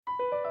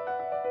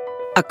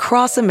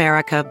Across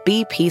America,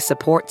 BP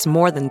supports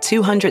more than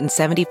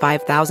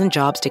 275,000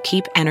 jobs to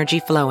keep energy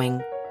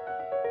flowing.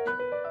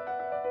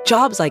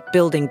 Jobs like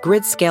building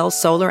grid-scale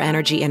solar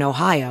energy in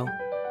Ohio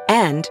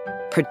and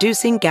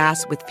producing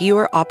gas with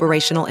fewer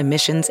operational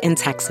emissions in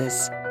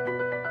Texas.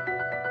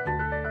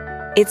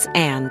 It's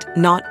and,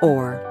 not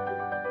or.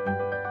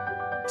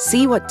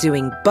 See what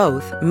doing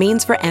both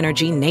means for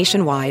energy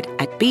nationwide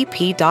at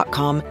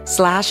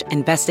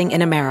bp.com/investing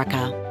in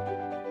America.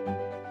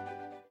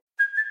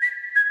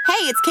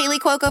 Hey, it's Kaylee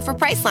Cuoco for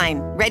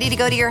Priceline. Ready to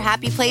go to your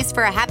happy place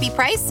for a happy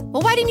price?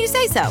 Well, why didn't you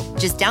say so?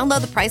 Just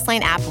download the Priceline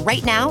app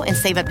right now and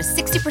save up to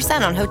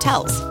 60% on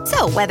hotels.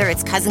 So whether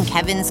it's Cousin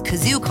Kevin's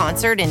Kazoo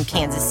Concert in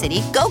Kansas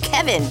City, go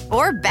Kevin,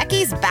 or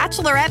Becky's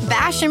Bachelorette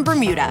Bash in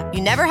Bermuda,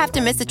 you never have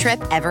to miss a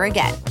trip ever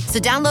again. So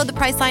download the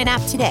Priceline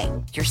app today.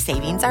 Your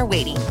savings are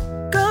waiting.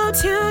 Go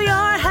to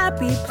your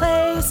happy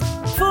place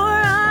for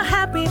a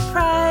happy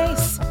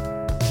price.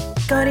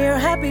 Go to your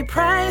happy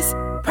price,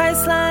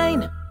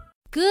 Priceline.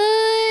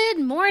 Good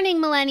morning,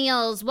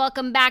 millennials.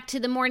 Welcome back to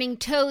the Morning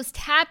Toast.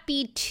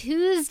 Happy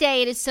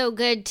Tuesday. It is so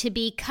good to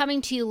be coming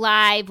to you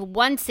live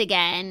once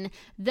again.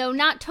 Though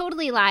not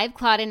totally live,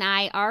 Claude and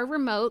I are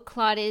remote.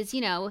 Claude is,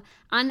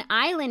 on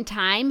island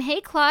time.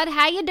 Hey, Claude,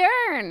 how you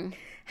doing?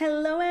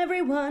 Hello,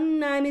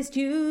 everyone. I missed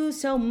you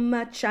so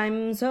much.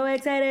 I'm so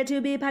excited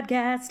to be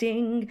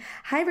podcasting.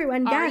 Hi,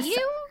 everyone. Are yes,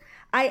 you?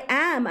 I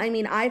am. I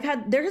mean,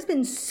 there has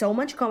been so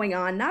much going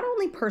on, not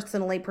only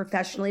personally,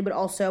 professionally, but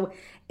also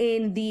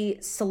in the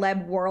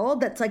celeb world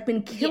that's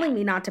been killing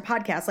me not to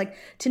podcast.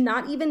 To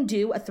not even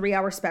do a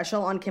 3-hour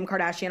special on Kim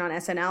Kardashian on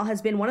SNL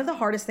has been one of the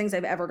hardest things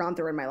I've ever gone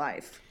through in my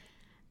life.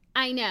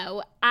 I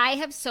know. I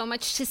have so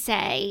much to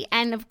say.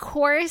 And of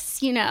course,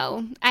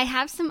 I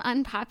have some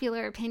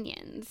unpopular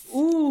opinions.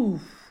 Ooh,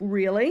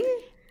 really?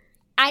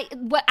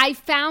 I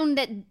found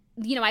that,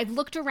 I've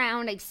looked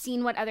around, I've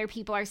seen what other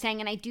people are saying,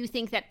 and I do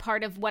think that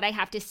part of what I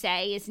have to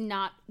say is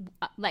not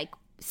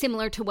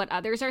similar to what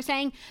others are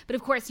saying. But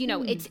of course,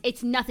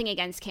 it's nothing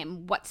against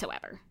Kim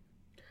whatsoever.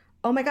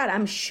 Oh my God,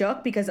 I'm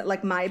shook because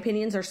my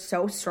opinions are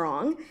so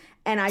strong.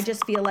 And I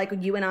just feel like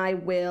you and I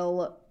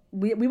will...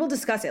 We will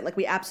discuss it.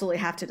 We absolutely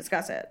have to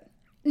discuss it.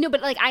 No,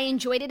 but I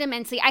enjoyed it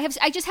immensely.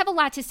 I just have a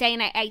lot to say,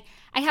 and I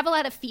have a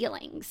lot of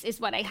feelings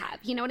is what I have.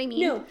 You know what I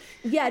mean? No.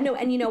 Yeah, no.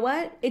 And you know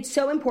what? It's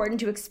so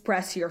important to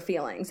express your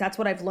feelings. That's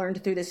what I've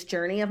learned through this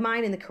journey of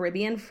mine in the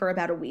Caribbean for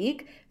about a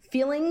week.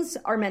 Feelings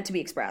are meant to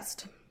be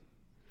expressed.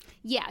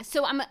 Yeah.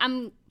 So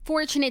I'm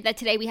fortunate that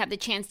today we have the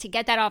chance to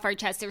get that off our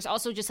chest. There's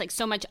also just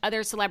so much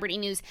other celebrity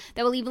news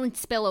that will even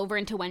spill over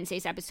into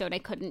Wednesday's episode. I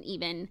couldn't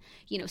even,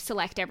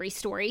 select every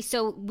story.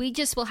 So we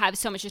just will have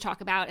so much to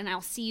talk about, and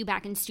I'll see you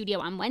back in studio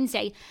on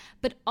Wednesday.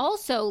 But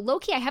also,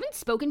 Loki, I haven't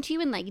spoken to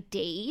you in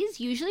days.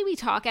 Usually we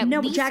talk at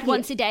least Jackie,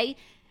 once a day.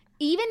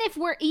 Even if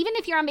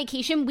you're on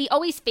vacation, we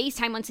always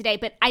FaceTime once a day.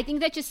 But I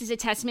think that just is a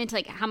testament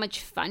to how much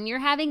fun you're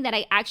having. That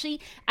I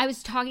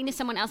was talking to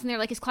someone else and they're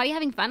like, "Is Claudia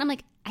having fun?" I'm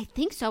like, "I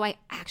think so. I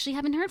actually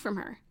haven't heard from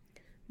her."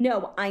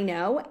 No, I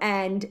know.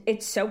 And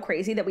it's so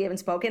crazy that we haven't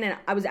spoken. And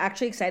I was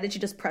actually excited to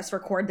just press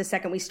record the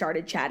second we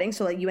started chatting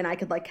so that you and I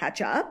could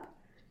catch up.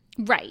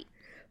 Right.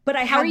 But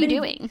How are you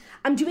doing?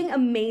 I'm doing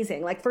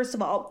amazing. First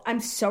of all, I'm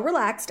so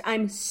relaxed.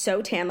 I'm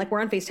so tan.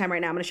 We're on FaceTime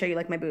right now. I'm going to show you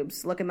my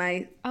boobs. Look at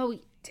my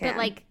tan.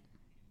 But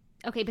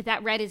okay, but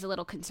that red is a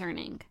little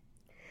concerning.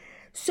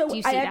 So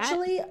I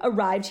actually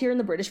arrived here in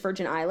the British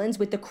Virgin Islands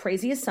with the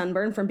craziest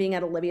sunburn from being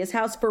at Olivia's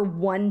house for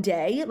one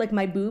day.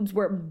 My boobs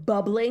were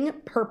bubbling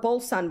purple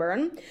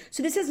sunburn.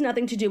 So this has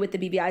nothing to do with the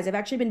BVIs. I've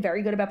actually been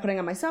very good about putting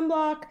on my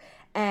sunblock.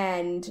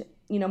 And,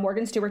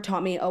 Morgan Stewart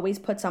taught me always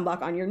put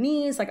sunblock on your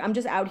knees. I'm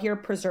just out here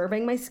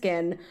preserving my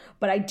skin.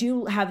 But I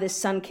do have this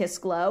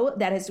sun-kissed glow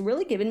that has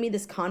really given me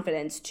this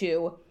confidence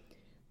to,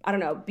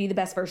 be the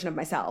best version of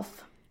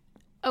myself.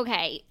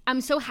 Okay,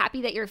 I'm so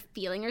happy that you're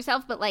feeling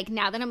yourself, but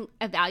now that I'm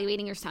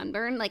evaluating your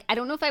sunburn, I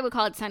don't know if I would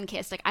call it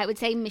sun-kissed. I would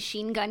say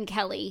Machine Gun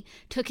Kelly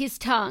took his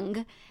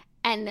tongue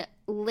and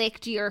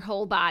licked your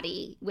whole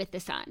body with the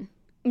sun.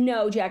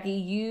 No, Jackie,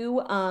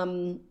 you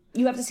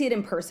have to see it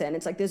in person.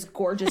 It's this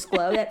gorgeous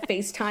glow that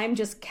FaceTime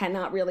just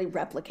cannannot really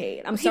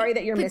replicate. I'm sorry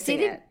that you're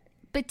missing it.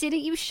 But didn't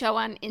you show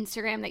on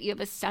Instagram that you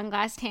have a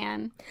sunglass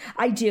tan?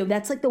 I do.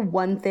 That's the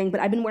one thing. But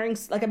I've been wearing,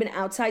 I've been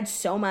outside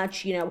so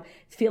much,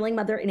 feeling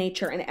Mother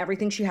Nature and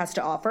everything she has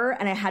to offer.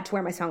 And I had to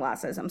wear my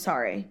sunglasses. I'm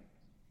sorry.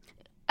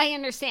 I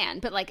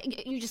understand. But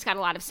you just got a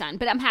lot of sun.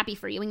 But I'm happy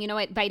for you. And you know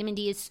what? Vitamin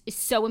D is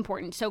so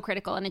important, so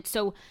critical. And it's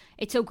so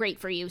great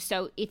for you.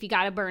 So if you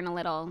got to burn a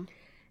little,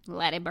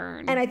 let it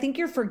burn. And I think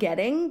you're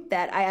forgetting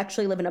that I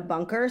actually live in a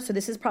bunker. So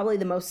this is probably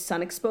the most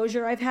sun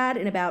exposure I've had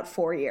in about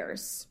 4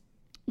 years.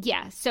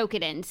 Yeah, soak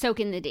it in. Soak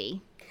in the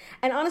D.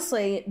 And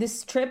honestly,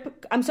 this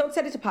trip, I'm so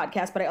excited to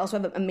podcast, but I also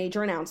have a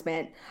major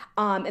announcement.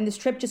 And this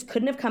trip just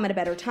couldn't have come at a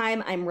better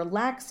time. I'm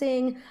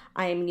relaxing.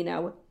 I'm,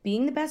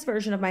 being the best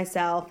version of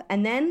myself.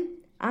 And then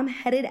I'm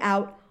headed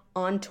out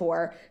on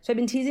tour. So I've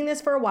been teasing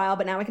this for a while,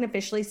 but now I can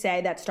officially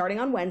say that starting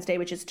on Wednesday,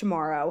 which is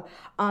tomorrow,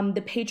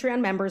 the Patreon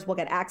members will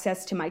get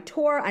access to my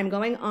tour. I'm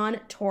going on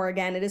tour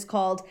again. It is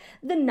called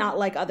the Not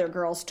Like Other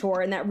Girls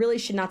Tour, and that really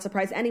should not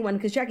surprise anyone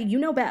because, Jackie, you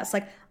know best.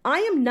 Like, I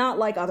am not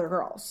like other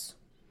girls.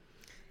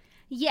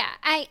 Yeah,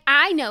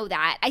 I know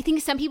that. I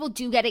think some people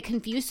do get it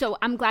confused, so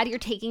I'm glad you're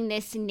taking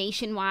this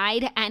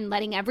nationwide and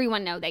letting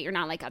everyone know that you're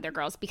not like other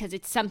girls because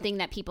it's something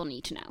that people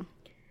need to know.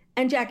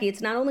 And Jackie,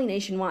 it's not only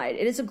nationwide,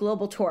 it is a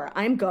global tour.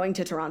 I'm going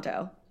to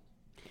Toronto.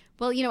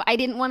 Well, I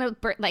didn't want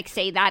to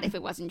say that if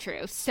it wasn't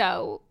true.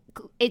 So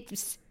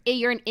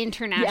you're an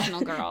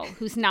international girl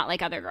who's not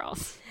like other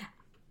girls.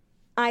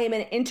 I am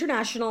an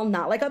international,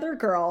 not like other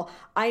girl.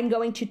 I am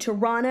going to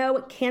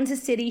Toronto,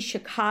 Kansas City,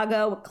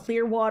 Chicago,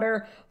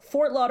 Clearwater,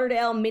 Fort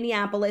Lauderdale,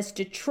 Minneapolis,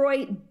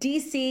 Detroit,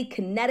 DC,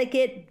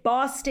 Connecticut,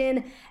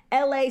 Boston,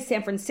 LA,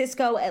 San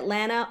Francisco,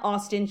 Atlanta,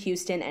 Austin,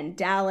 Houston, and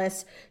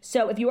Dallas.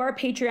 So if you are a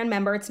Patreon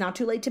member, it's not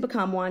too late to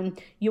become one.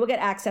 You will get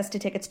access to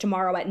tickets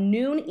tomorrow at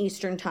noon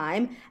Eastern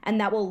time, and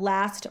that will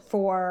last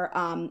for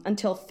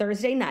until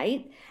Thursday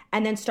night.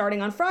 And then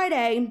starting on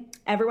Friday,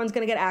 everyone's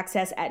going to get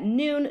access at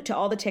noon to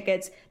all the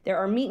tickets. There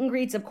are meet and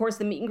greets. Of course,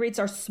 the meet and greets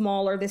are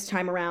smaller this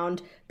time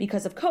around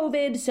because of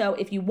COVID. So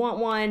if you want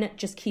one,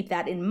 just keep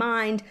that in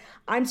mind.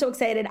 I'm so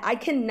excited. I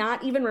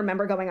cannot even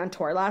remember going on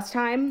tour last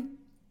time.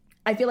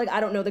 I feel like I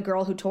don't know the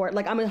girl who toured.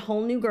 Like, I'm a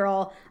whole new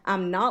girl.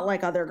 I'm not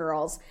like other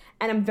girls.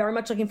 And I'm very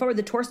much looking forward.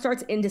 The tour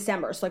starts in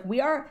December. So, like, we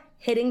are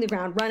hitting the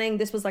ground running.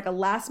 This was like a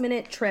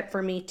last-minute trip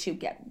for me to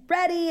get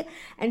ready.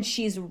 And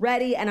she's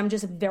ready. And I'm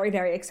just very,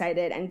 very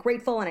excited and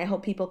grateful. And I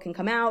hope people can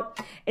come out.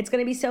 It's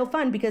going to be so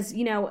fun because,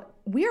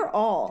 we are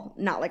all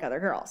not like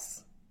other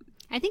girls.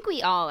 I think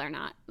we all are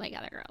not like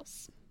other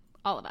girls.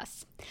 All of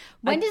us.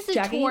 When does the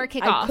Jackie, tour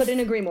kick off? I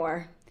couldn't agree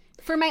more.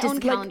 For my own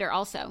calendar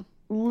also.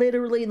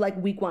 Literally like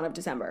week 1 of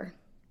December.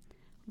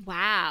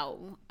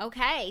 Wow.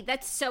 Okay.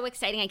 That's so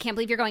exciting. I can't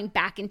believe you're going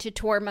back into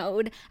tour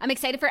mode. I'm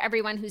excited for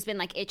everyone who's been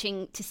like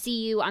itching to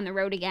see you on the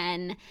road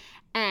again.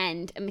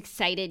 And I'm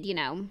excited,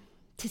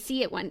 to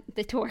see it when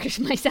the tour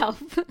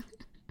myself.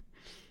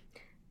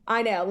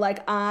 I know.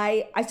 Like,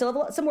 I still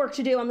have some work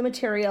to do on the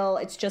material.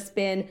 It's just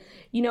been,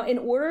 in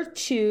order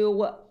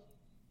to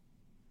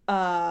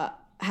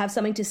have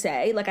something to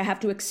say, like, I have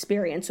to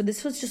experience. So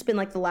this has just been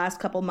like the last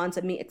couple months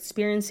of me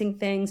experiencing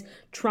things,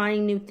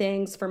 trying new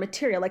things for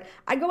material. Like,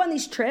 I go on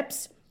these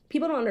trips.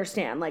 People don't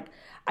understand. Like,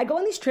 I go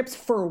on these trips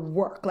for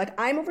work. Like,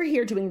 I'm over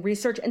here doing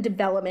research and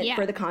development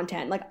for the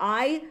content. Like,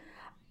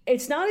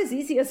 it's not as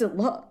easy as it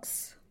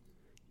looks.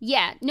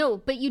 Yeah, no,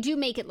 but you do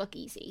make it look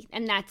easy.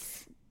 And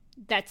that's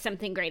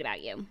something great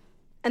about you.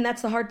 And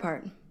that's the hard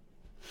part.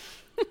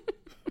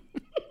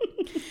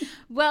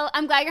 Well,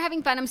 I'm glad you're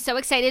having fun. I'm so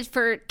excited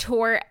for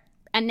tour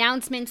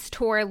announcements,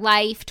 tour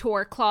life,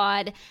 tour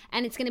Claude,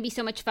 and it's going to be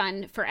so much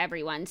fun for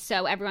everyone.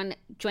 So everyone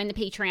join the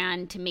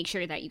Patreon to make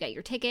sure that you get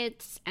your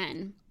tickets,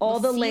 and all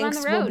the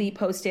links will be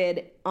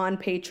posted on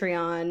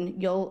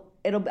Patreon.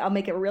 I'll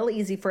make it real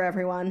easy for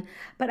everyone.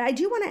 But I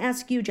do want to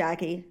ask you,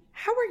 Jackie,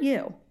 how are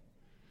you?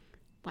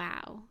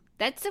 Wow.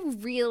 That's a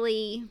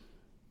really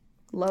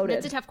loaded.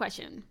 That's a tough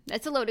question.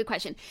 That's a loaded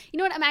question. You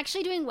know what? I'm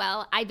actually doing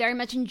well. I very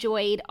much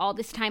enjoyed all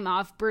this time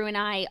off. Brew and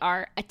I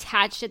are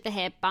attached at the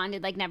hip,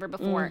 bonded like never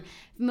before.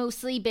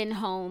 Mostly been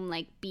home,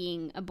 like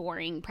being a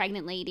boring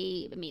pregnant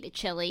lady. Made a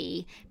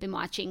chili. Been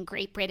watching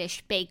Great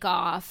British Bake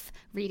Off,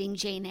 reading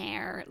Jane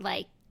Eyre.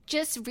 Like,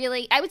 just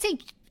really, I would say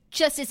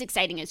just as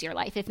exciting as your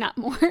life, if not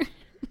more.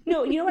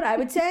 No, you know what I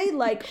would say?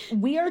 Like,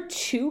 we are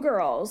two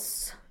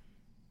girls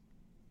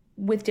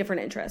with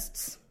different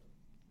interests.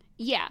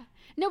 Yeah.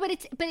 No, but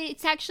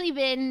it's actually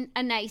been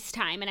a nice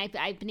time, and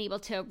I've been able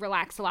to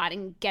relax a lot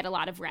and get a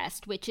lot of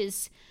rest, which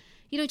is,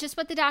 just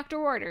what the doctor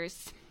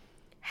orders.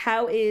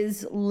 How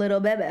is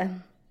little Bebe?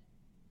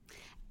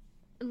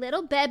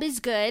 Little Beb is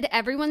good.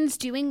 Everyone's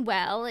doing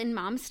well in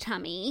mom's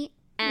tummy,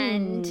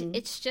 and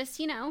it's just,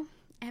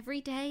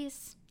 every day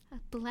is a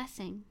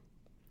blessing.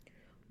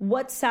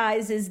 What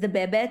size is the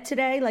Bebe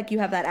today? Like, you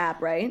have that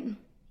app, right?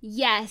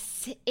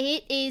 Yes,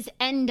 it is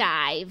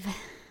endive.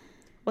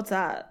 What's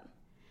that?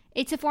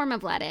 It's a form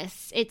of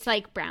lettuce. It's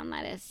like brown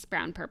lettuce,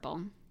 brown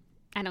purple.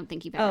 I don't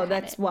think you've ever had it. Oh,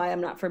 that's why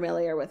I'm not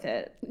familiar with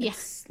it.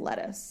 Yes. Yeah.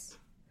 Lettuce.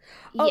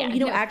 Oh,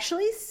 yeah,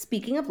 actually,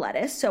 speaking of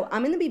lettuce, so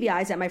I'm in the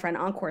BVI's at my friend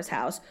Encore's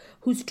house,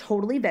 who's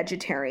totally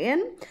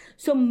vegetarian.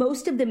 So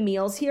most of the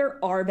meals here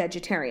are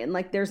vegetarian.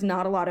 Like, there's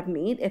not a lot of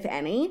meat, if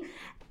any.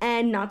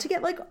 And not to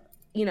get, like,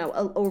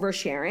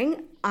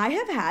 oversharing, I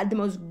have had the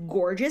most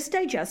gorgeous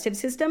digestive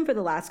system for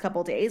the last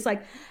couple days.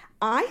 Like,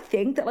 I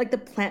think that, like, the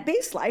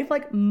plant-based life,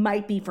 like,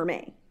 might be for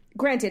me.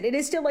 Granted, it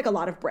is still like a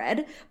lot of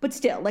bread, but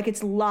still, like,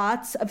 it's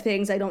lots of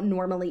things I don't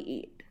normally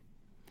eat.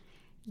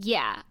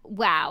 Yeah.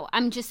 Wow.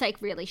 I'm just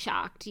like really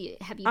shocked.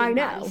 Have you been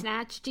body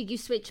snatched? Did you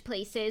switch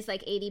places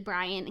like A.D.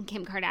 Bryant and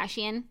Kim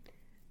Kardashian?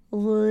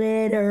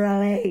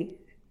 Literally.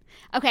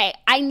 Okay.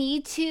 I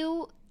need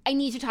to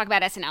talk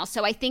about SNL.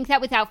 So I think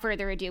that without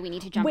further ado, we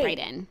need to jump right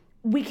in.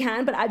 We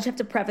can, but I just have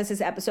to preface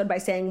this episode by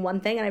saying one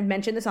thing, and I've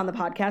mentioned this on the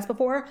podcast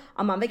before.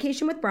 I'm on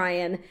vacation with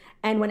Brian,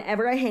 and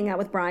whenever I hang out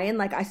with Brian,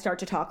 like, I start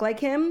to talk like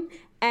him,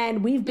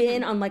 and we've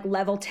been on, like,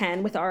 level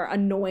 10 with our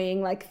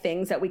annoying, like,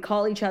 things that we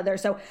call each other.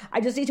 So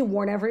I just need to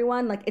warn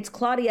everyone, like, it's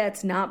Claudia,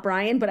 it's not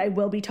Brian, but I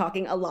will be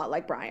talking a lot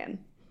like Brian.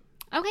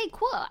 Okay,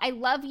 cool. I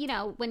love,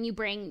 when you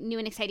bring new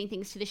and exciting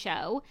things to the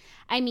show.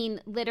 I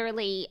mean,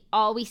 literally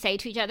all we say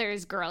to each other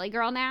is girly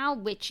girl now,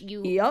 which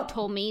you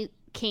told me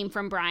came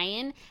from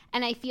Brian,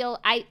 and I feel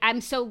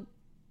I'm so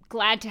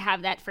glad to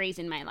have that phrase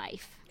in my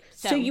life.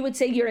 So you would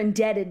say you're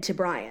indebted to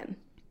Brian?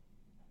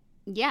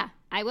 Yeah,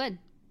 I would.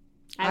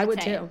 I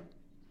would too.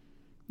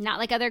 Not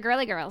like other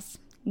girly girls.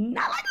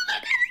 Not like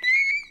other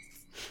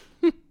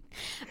girly girls.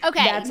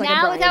 Okay, that's like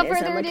now without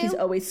further ado, like he's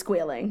always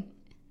squealing.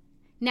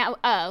 Now,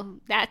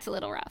 that's a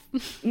little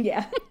rough.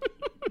 Yeah.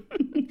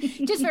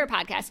 Just for a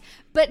podcast.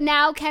 But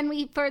now, can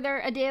we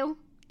further ado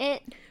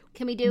it?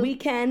 Can we do? We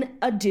can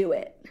ado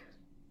it.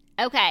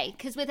 Okay,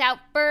 because without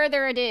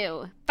further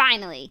ado,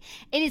 finally,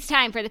 it is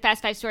time for the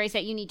Fast 5 stories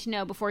that you need to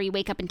know before you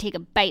wake up and take a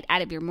bite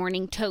out of your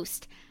morning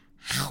toast.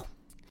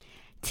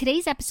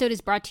 Today's episode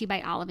is brought to you by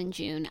Olive &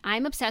 June.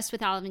 I'm obsessed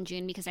with Olive &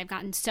 June because I've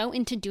gotten so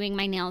into doing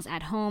my nails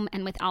at home,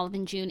 and with Olive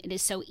 & June, it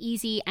is so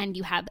easy, and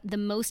you have the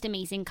most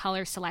amazing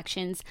color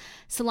selections.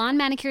 Salon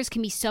manicures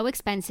can be so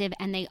expensive,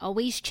 and they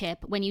always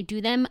chip. When you do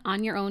them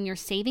on your own, you're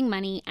saving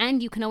money,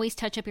 and you can always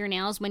touch up your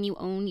nails when you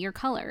own your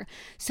color.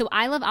 So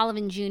I love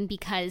Olive & June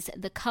because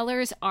the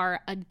colors are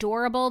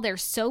adorable. They're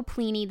so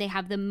pleeny. They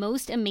have the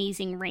most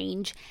amazing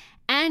range.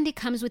 And it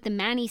comes with the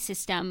Mani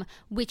system,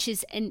 which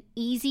is an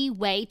easy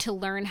way to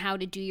learn how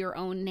to do your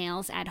own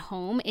nails at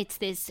home. It's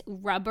this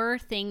rubber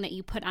thing that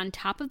you put on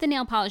top of the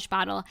nail polish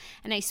bottle,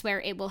 and I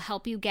swear it will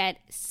help you get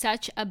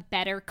such a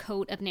better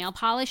coat of nail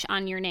polish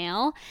on your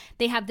nail.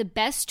 They have the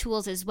best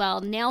tools as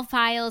well. Nail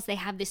files, they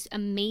have this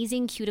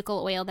amazing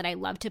cuticle oil that I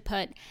love to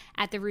put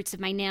at the roots of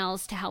my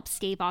nails to help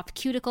stave off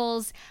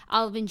cuticles.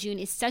 Olive & June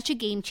is such a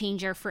game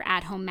changer for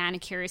at-home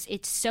manicures.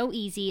 It's so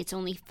easy. It's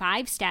only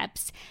 5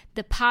 steps.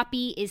 The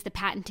Poppy is the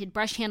patented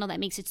brush handle that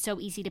makes it so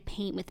easy to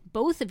paint with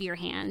both of your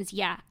hands.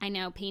 Yeah, I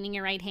know, painting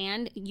your right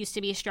hand used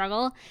to be a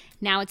struggle.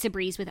 Now it's a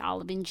breeze with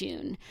Olive &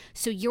 June.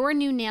 So your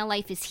new nail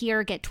life is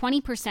here. Get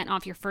 20%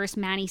 off your first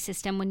Mani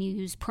system when you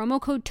use promo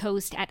code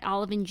TOAST at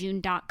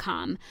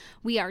oliveandjune.com.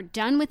 We are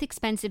done with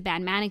expensive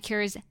bad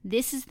manicures.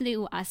 This is the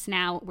new us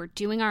now. We're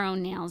doing our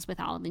own nails with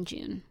Olive &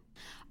 June.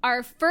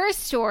 Our first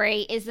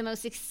story is the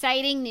most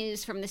exciting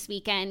news from this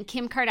weekend.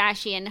 Kim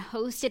Kardashian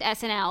hosted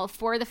SNL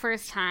for the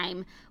first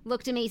time,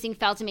 looked amazing,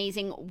 felt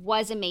amazing,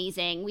 was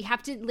amazing. We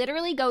have to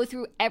literally go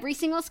through every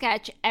single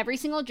sketch, every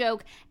single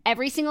joke,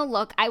 every single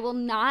look. I will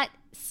not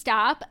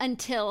stop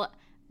until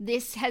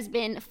this has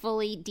been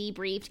fully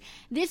debriefed.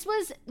 This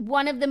was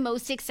one of the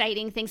most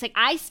exciting things. Like,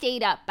 I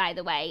stayed up, by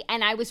the way,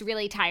 and I was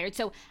really tired.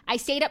 So I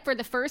stayed up for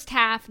the first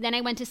half, then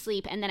I went to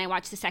sleep, and then I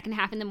watched the second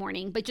half in the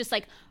morning. But just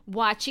like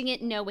watching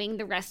it, knowing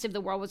the rest of the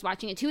world was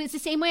watching it too. It's the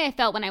same way I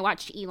felt when I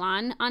watched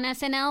Elon on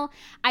SNL.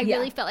 I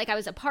really felt like I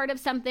was a part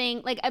of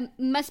something. Like, it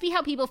must be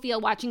how people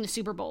feel watching the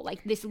Super Bowl,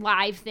 like this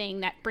live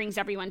thing that brings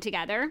everyone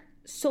together.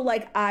 So,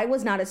 like, I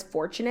was not as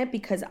fortunate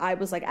because I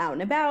was, like, out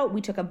and about.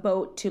 We took a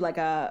boat to, like,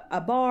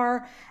 a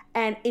bar,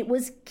 and it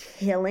was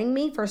killing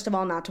me, first of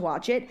all, not to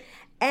watch it,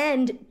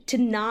 and to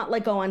not,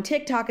 like, go on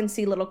TikTok and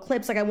see little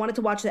clips. Like, I wanted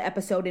to watch the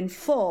episode in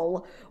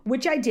full,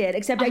 which I did,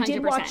 except 100%. I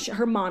did watch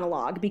her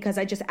monologue because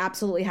I just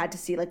absolutely had to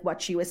see, like,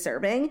 what she was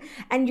serving.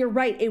 And you're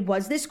right, it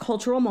was this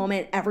cultural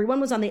moment.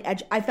 Everyone was on the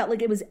edge. I felt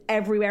like it was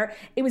everywhere.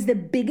 It was the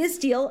biggest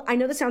deal. I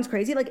know this sounds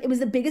crazy. Like, it was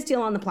the biggest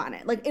deal on the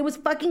planet. Like, it was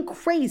fucking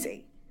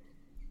crazy.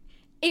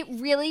 It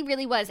really,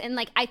 really was. And,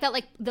 like, I felt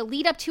like the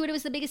lead up to it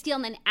was the biggest deal.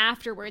 And then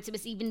afterwards, it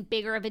was even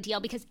bigger of a deal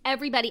because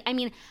everybody, I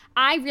mean,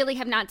 I really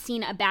have not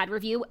seen a bad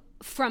review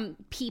from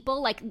people,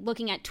 like,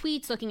 looking at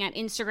tweets, looking at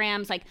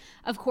Instagrams. Like,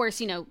 of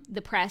course, you know,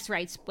 the press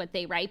writes what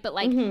they write, but,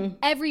 like,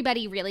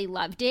 everybody really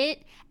loved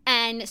it.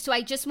 And so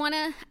I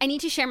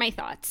need to share my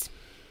thoughts.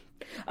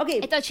 Okay.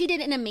 I thought she did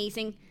an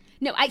amazing...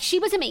 No, she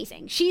was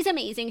amazing. She's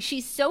amazing.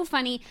 She's so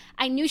funny.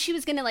 I knew she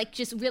was going to, like,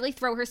 just really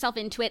throw herself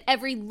into it.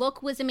 Every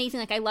look was amazing.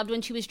 Like, I loved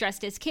when she was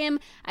dressed as Kim.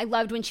 I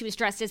loved when she was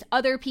dressed as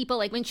other people.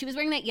 Like, when she was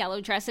wearing that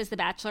yellow dress as the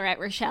Bachelorette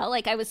Rochelle.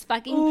 Like, I was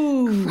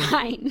fucking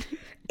crying.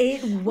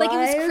 It was. Like,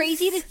 it was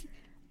crazy to...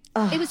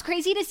 It was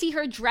crazy to see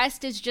her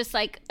dressed as just,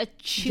 like, a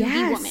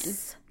chubby woman.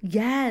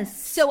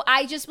 Yes. So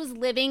I just was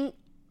living...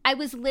 I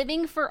was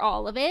living for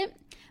all of it.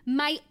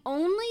 My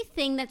only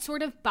thing that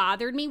sort of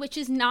bothered me, which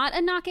is not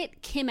a knock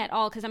at Kim at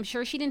all, because I'm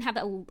sure she didn't have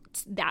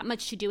that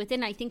much to do with it,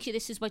 and I think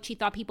this is what she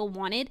thought people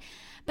wanted,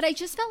 but I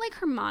just felt like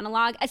her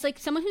monologue, as like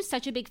someone who's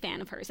such a big fan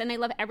of hers, and I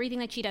love everything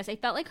that she does, I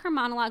felt like her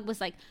monologue was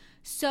like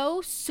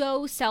so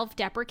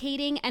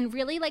self-deprecating and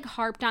really like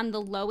harped on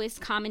the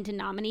lowest common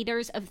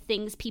denominators of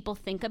things people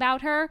think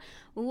about her,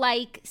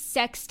 like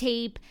sex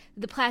tape,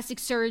 the plastic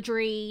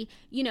surgery,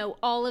 you know,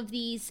 all of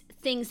these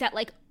things that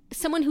like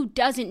someone who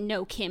doesn't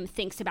know Kim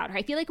thinks about her.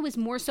 I feel like it was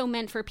more so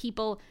meant for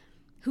people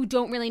who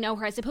don't really know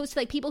her, as opposed to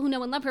like people who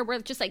know and love her, where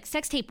it's just like,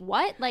 sex tape,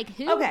 what? Like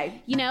who?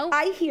 Okay. You know?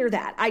 I hear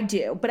that. I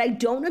do. But I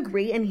don't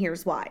agree, and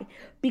here's why.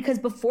 Because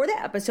before the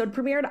episode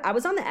premiered, I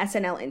was on the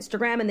SNL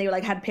Instagram, and they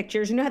like had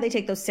pictures. You know how they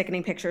take those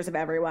sickening pictures of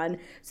everyone?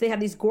 So they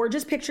have these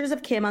gorgeous pictures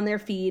of Kim on their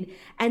feed,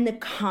 and the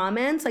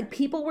comments, like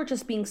people were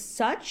just being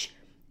such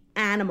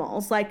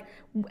animals, like,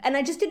 and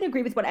I just didn't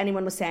agree with what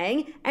anyone was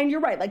saying. And you're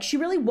right, like she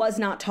really was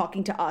not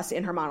talking to us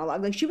in her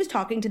monologue. Like she was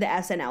talking to the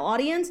SNL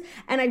audience.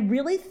 And I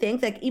really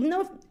think that even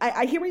though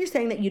I hear what you're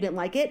saying that you didn't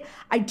like it,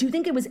 I do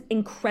think it was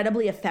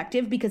incredibly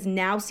effective, because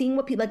now seeing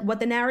what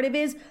the narrative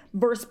is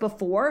versus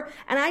before,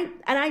 and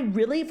I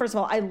really, first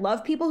of all, I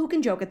love people who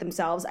can joke at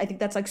themselves. I think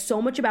that's like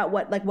so much about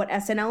what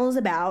SNL is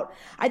about.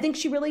 I think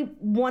she really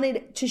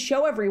wanted to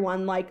show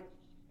everyone like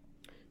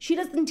she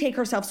doesn't take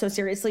herself so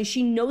seriously.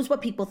 She knows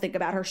what people think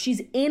about her.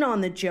 She's in on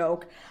the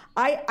joke.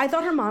 I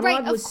thought her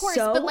monologue was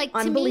so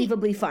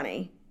unbelievably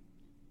funny.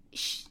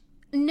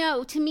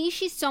 No, to me,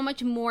 she's so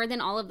much more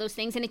than all of those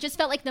things. And it just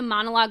felt like the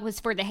monologue was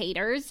for the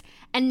haters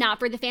and not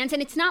for the fans.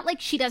 And it's not like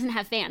she doesn't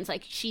have fans.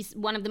 Like, she's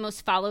one of the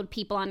most followed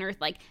people on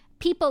earth. Like,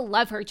 people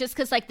love her just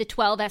because, like, the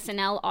 12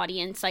 SNL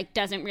audience, like,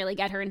 doesn't really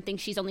get her and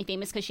thinks she's only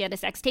famous because she had a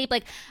sex tape.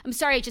 Like, I'm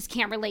sorry, I just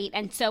can't relate.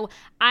 And so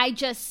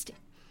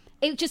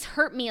it just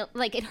hurt me.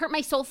 Like, it hurt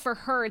my soul for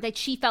her that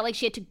she felt like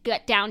she had to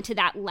get down to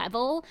that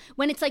level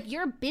when it's like,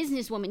 you're a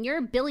businesswoman, you're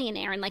a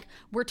billionaire, and like,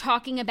 we're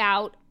talking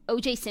about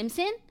O.J.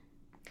 Simpson.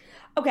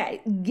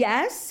 Okay,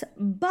 yes,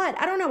 but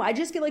I don't know. I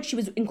just feel like she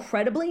was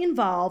incredibly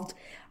involved.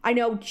 I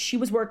know she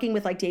was working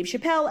with like Dave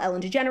Chappelle,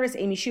 Ellen DeGeneres,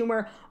 Amy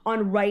Schumer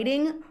on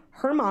writing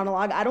her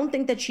monologue. I don't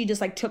think that she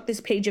just like took this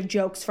page of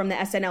jokes from the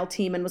SNL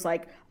team and was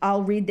like,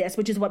 I'll read this,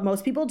 which is what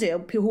most people do,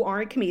 people who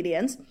aren't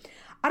comedians.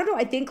 I don't know.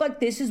 I think like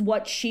this is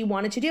what she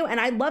wanted to do, and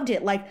I loved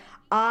it. Like,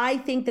 I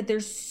think that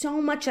there's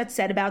so much that's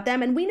said about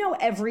them, and we know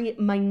every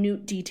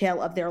minute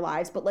detail of their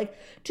lives, but like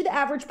to the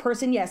average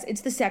person, yes,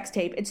 it's the sex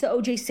tape, it's the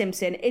O.J.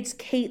 Simpson, it's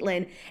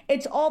Caitlyn,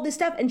 it's all this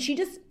stuff, and she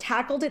just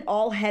tackled it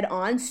all head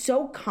on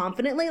so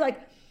confidently.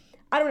 Like,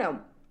 I don't know.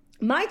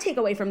 My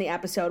takeaway from the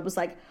episode was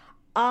like,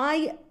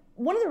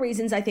 one of the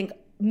reasons I think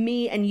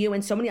me and you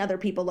and so many other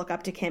people look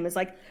up to Kim is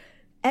like,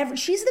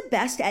 she's the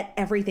best at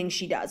everything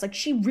she does. Like,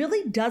 she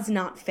really does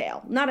not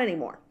fail. Not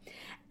anymore.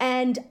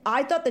 And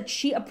I thought that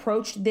she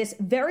approached this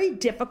very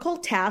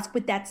difficult task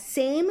with that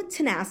same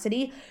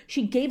tenacity.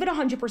 She gave it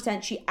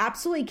 100%. She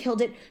absolutely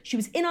killed it. She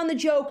was in on the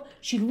joke.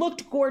 She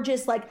looked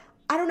gorgeous. Like,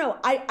 I don't know.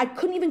 I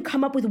couldn't even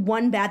come up with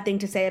one bad thing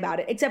to say about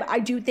it, except I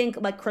do think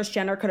like Kris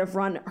Jenner could have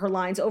run her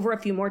lines over a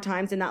few more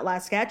times in that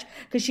last sketch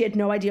because she had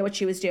no idea what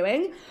she was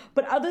doing.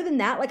 But other than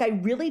that, like, I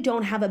really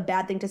don't have a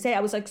bad thing to say.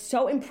 I was like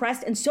so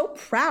impressed and so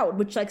proud,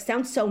 which like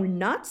sounds so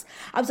nuts.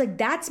 I was like,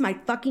 that's my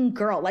fucking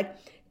girl. Like,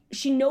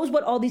 she knows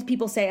what all these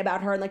people say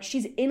about her, and like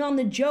she's in on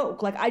the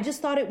joke. Like, I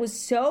just thought it was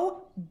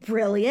so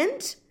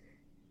brilliant.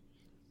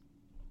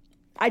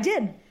 I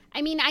did.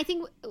 I mean, I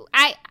think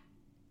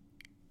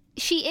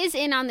she is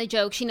in on the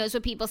joke. She knows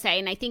what people say.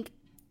 And I think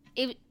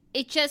it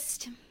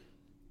just,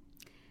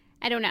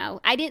 I don't know.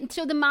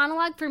 So the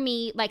monologue for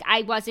me, like,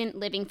 I wasn't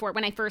living for it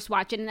when I first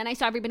watched it. And then I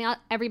saw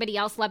everybody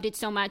else loved it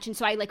so much. And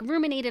so I like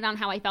ruminated on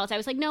how I felt. I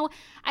was like, no,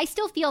 I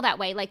still feel that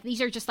way. Like,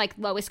 these are just like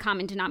lowest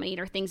common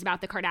denominator things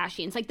about the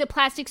Kardashians. Like the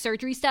plastic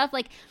surgery stuff.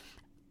 Like,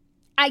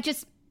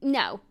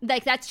 no,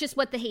 like that's just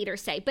what the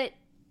haters say. But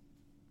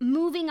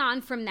moving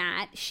on from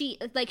that,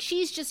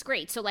 she's just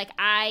great. So like,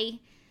 I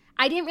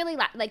didn't really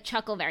like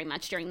chuckle very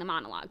much during the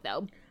monologue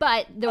though,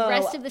 but the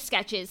rest of the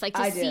sketches, like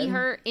to see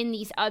her in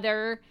these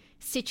other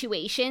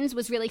situations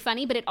was really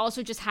funny, but it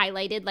also just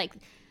highlighted like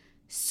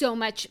so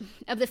much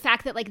of the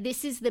fact that like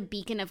this is the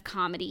beacon of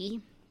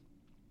comedy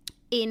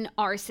in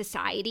our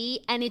society,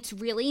 and it's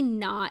really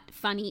not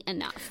funny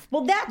enough.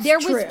 Well, that's true.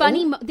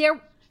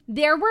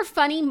 There were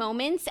funny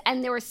moments,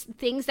 and there were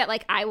things that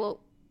like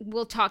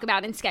we'll talk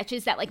about in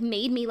sketches that like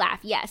made me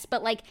laugh, yes,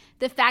 but like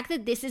the fact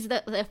that this is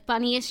the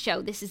funniest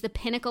show, this is the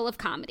pinnacle of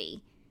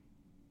comedy,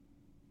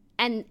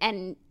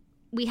 and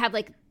we have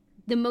like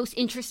the most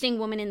interesting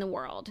woman in the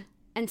world,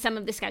 and some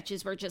of the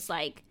sketches were just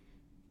like,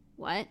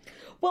 what?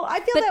 Well, I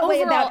feel that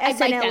way about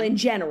SNL in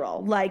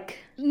general. Like,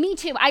 me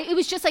too. It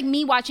was just like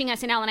me watching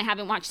SNL, and I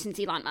haven't watched since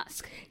Elon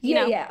Musk. You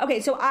know? Yeah. Okay,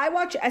 so I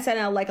watch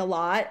SNL like a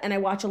lot, and I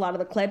watch a lot of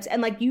the clips,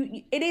 and like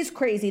it is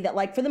crazy that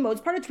like for the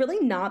most part, it's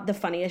really not the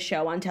funniest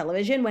show on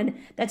television when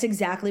that's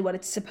exactly what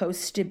it's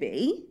supposed to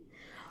be.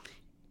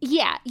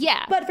 Yeah.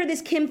 But for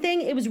this Kim thing,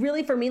 it was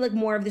really for me like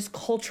more of this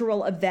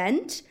cultural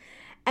event,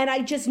 and I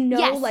just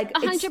know like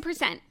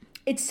 100%.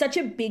 It's such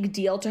a big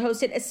deal to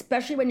host it,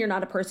 especially when you're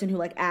not a person who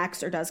like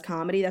acts or does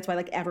comedy. That's why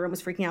like everyone was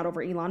freaking out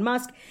over Elon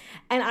Musk.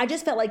 And I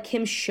just felt like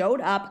Kim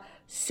showed up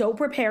so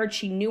prepared.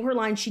 She knew her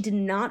line. She did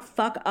not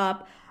fuck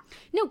up.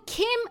 No,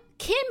 Kim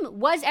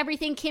was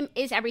everything. Kim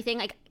is everything.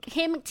 Like,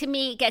 Kim to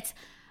me gets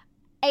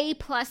A++.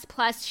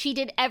 She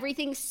did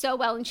everything so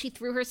well, and she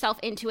threw herself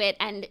into it,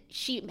 and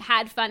she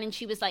had fun, and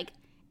she was like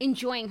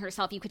enjoying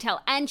herself, you could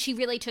tell. And she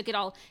really took it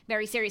all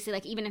very seriously.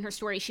 Like, even in her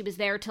story, she was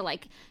there to,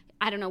 like,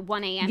 I don't know,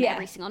 1 a.m.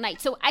 every single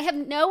night. So I have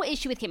no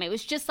issue with Kim. It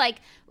was just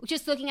like,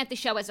 just looking at the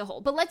show as a whole.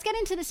 But let's get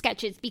into the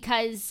sketches,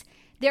 because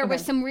there were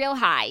some real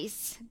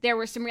highs.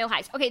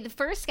 Okay, the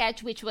first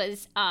sketch, which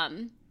was,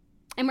 and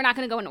we're not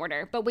going to go in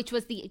order, but which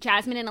was the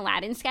Jasmine and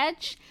Aladdin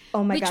sketch.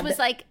 Oh my God. Which was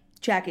like,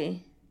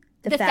 Jackie,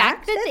 the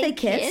fact that they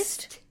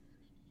kissed.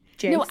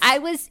 Jinx. No, I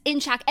was in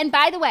shock. And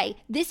by the way,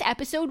 this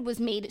episode was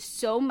made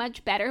so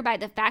much better by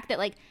the fact that,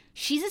 like,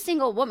 she's a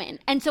single woman.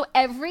 And so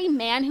every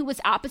man who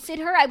was opposite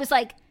her, I was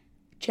like,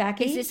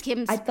 Jackie, is this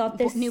Kim's I thought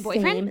this new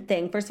boyfriend? Same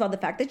thing. First of all, the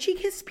fact that she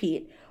kissed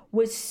Pete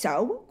was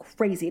so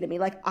crazy to me.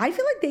 Like, I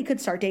feel like they could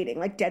start dating,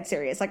 like, dead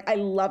serious. Like, I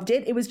loved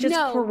it. It was just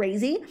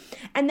crazy.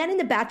 And then in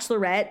the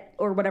Bachelorette,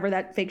 or whatever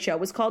that fake show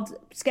was called,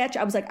 sketch,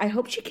 I was like, I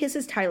hope she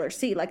kisses Tyler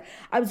C. Like,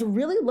 I was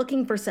really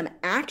looking for some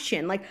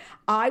action. Like,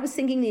 I was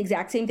thinking the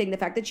exact same thing. The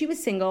fact that she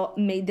was single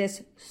made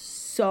this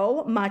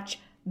so much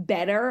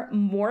better,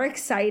 more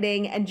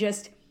exciting, and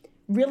just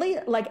really,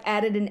 like,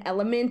 added an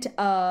element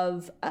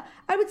of,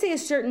 I would say, a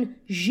certain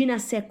je ne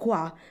sais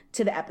quoi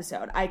to the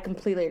episode. I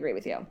completely agree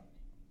with you.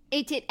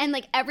 It did. And,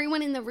 like,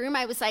 everyone in the room,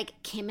 I was like,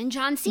 Kim and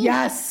John Cena.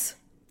 Yes.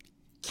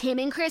 Kim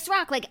and Chris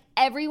Rock. Like,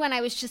 everyone, I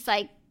was just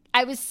like,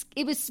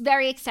 it was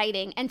very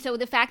exciting. And so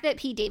the fact that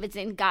Pete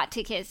Davidson got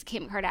to kiss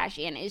Kim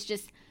Kardashian is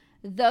just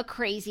the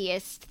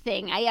craziest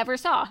thing I ever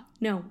saw.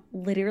 No,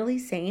 literally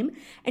same.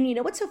 And you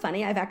know what's so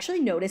funny? I've actually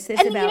noticed this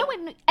and about... You know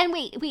what, and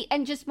wait,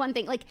 and just one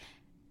thing, like,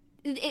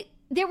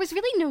 there was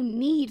really no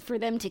need for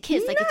them to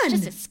kiss. Like, it's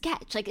just a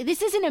sketch. Like,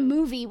 this isn't a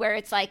movie where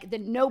it's like The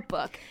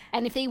Notebook.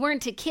 And if they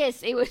weren't to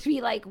kiss, it would be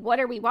like, what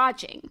are we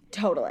watching?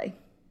 Totally.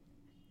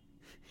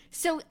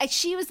 So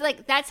she was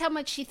like, that's how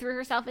much she threw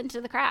herself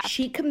into the craft.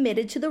 She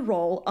committed to the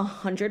role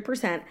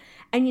 100%.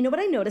 And you know what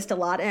I noticed a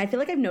lot? And I feel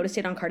like I've noticed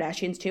it on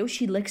Kardashians too.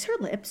 She licks her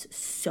lips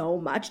so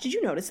much. Did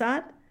you notice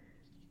that?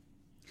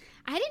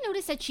 I didn't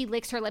notice that she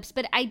licks her lips,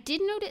 but I've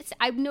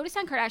noticed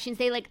on Kardashians,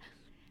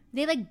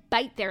 they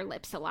bite their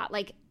lips a lot.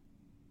 Like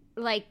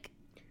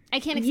I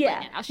can't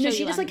explain it. I'll show you.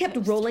 She just like kept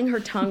rolling her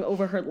tongue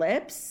over her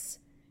lips,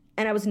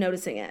 and I was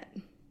noticing it.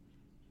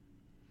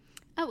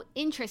 Oh,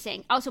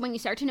 interesting. Also, when you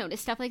start to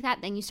notice stuff like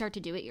that, then you start to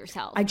do it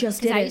yourself. I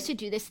just did it. I used to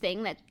do this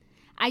thing that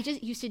I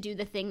just used to do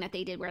the thing that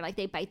they did where, like,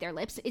 they bite their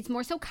lips. It's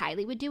more so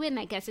Kylie would do it, and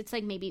I guess it's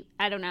like, maybe,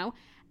 I don't know.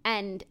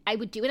 And I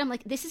would do it. I'm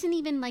like, this isn't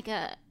even like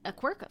a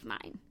quirk of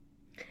mine.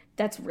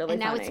 That's really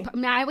funny.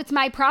 Now it's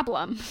my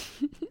problem.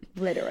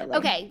 Literally.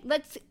 Okay,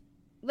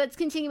 let's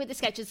continue with the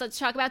sketches. Let's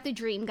talk about the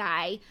Dream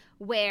Guy,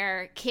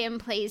 where Kim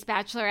plays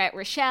Bachelorette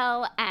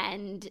Rochelle,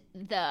 and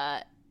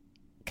the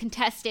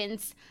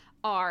contestants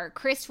are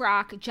Chris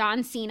Rock,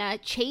 John Cena,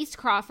 Chase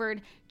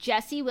Crawford,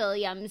 Jesse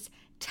Williams,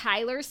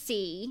 Tyler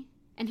C.,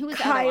 and who was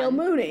the other one?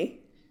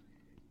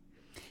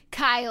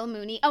 Kyle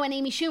Mooney. Oh, and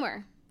Amy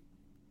Schumer.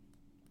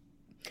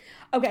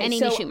 Okay, and Amy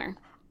Schumer.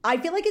 I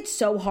feel like it's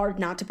so hard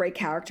not to break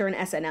character in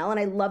SNL, and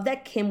I love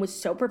that Kim was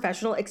so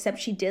professional, except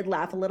she did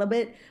laugh a little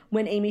bit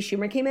when Amy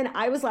Schumer came in.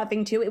 I was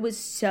laughing too. It was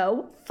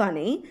so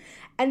funny.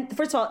 And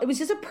first of all, it was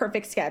just a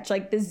perfect sketch.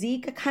 Like, the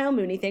Zeke Kyle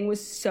Mooney thing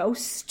was so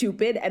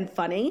stupid and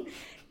funny.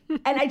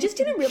 And I just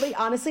didn't really,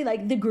 honestly,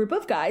 like, the group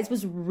of guys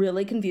was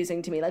really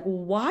confusing to me. Like,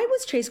 why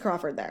was Chase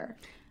Crawford there?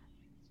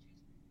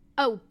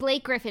 Oh,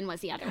 Blake Griffin was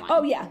the other one.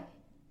 Oh, yeah.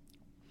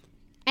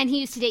 And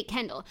he used to date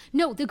Kendall.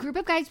 No, the group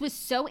of guys was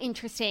so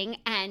interesting,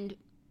 and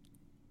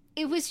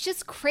it was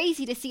just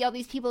crazy to see all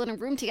these people in a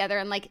room together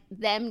and, like,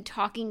 them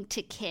talking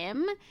to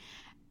Kim.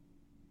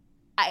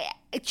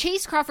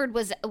 Chase Crawford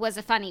was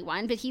a funny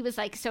one, but he was,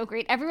 like, so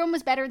great. Everyone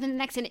was better than the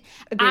next. And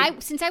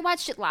since I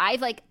watched it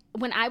live, like,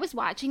 when I was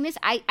watching this,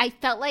 I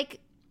felt like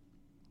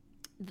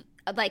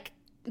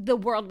the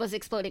world was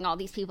exploding, all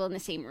these people in the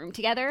same room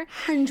together.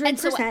 100%. And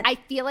so I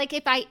feel like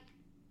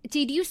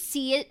did you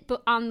see it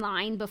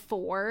online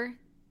before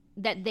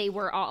that they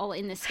were all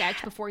in the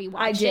sketch before you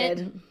watched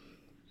it?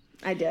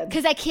 I did.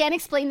 Because I can't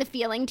explain the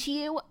feeling to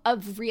you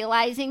of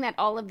realizing that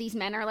all of these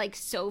men are, like,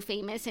 so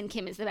famous and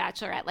Kim is the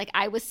Bachelorette. Like,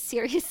 I was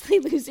seriously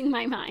losing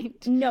my mind.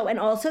 No, and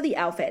also the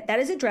outfit. That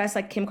is a dress,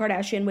 like, Kim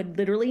Kardashian would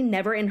literally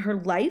never in her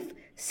life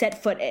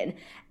set foot in.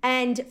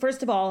 And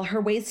first of all,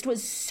 her waist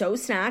was so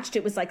snatched,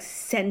 it was, like,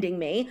 sending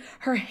me.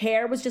 Her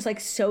hair was just,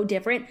 like, so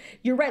different.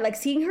 You're right. Like,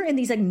 seeing her in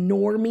these, like,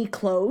 normie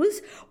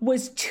clothes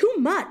was too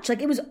much.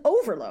 Like, it was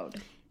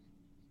overload.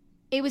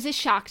 It was a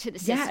shock to the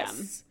system.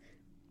 Yes.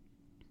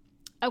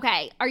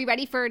 Okay, are you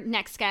ready for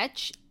next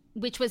sketch?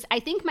 Which was, I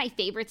think, my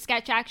favorite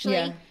sketch, actually.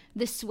 Yeah.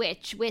 The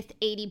Switch with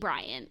A.D.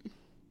 Bryant.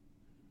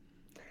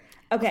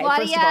 Okay,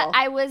 Claudia, first of all,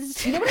 I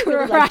was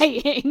really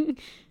crying.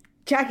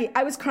 Jackie,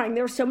 I was crying.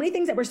 There were so many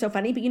things that were so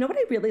funny, but you know what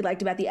I really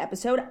liked about the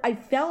episode? I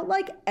felt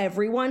like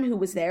everyone who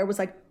was there was,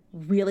 like,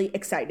 really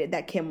excited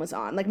that Kim was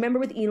on. Like, remember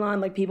with Elon,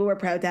 like, people were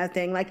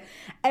protesting. Like,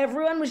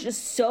 everyone was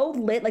just so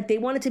lit. Like, they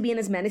wanted to be in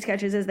as many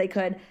sketches as they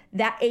could.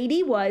 That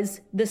 80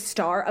 was the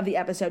star of the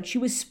episode. She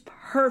was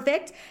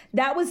perfect.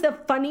 That was the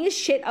funniest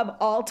shit of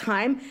all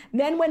time.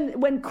 Then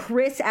when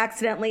Chris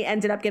accidentally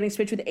ended up getting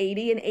switched with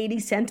 80 and 80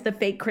 sent the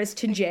fake Chris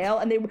to jail,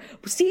 and they were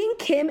seeing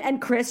Kim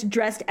and Chris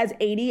dressed as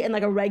 80 in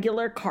like a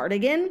regular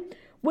cardigan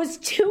was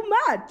too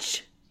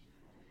much.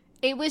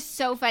 It was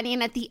so funny.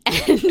 And at the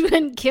end,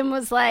 when Kim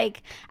was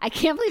like, I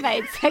can't believe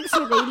I had sex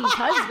with 80's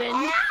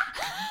husband.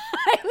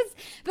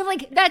 But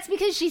like, that's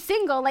because she's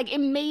single. Like, it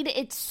made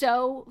it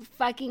so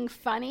fucking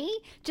funny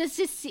just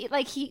to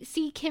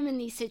see Kim in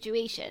these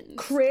situations.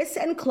 Chris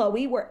and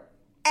Chloe were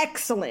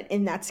excellent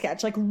in that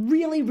sketch. Like,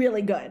 really,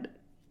 really good.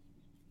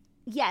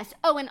 Yes.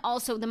 Oh, and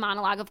also the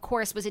monologue, of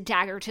course, was a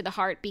dagger to the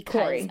heart because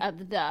Corey.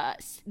 Of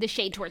the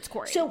shade towards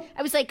Corey. So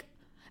I was like,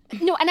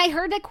 no, and I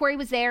heard that Corey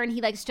was there and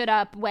he like stood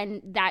up when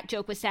that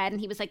joke was said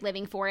and he was like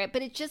living for it.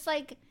 But it's just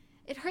like,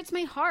 it hurts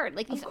my heart.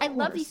 Like, I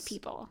love these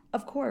people.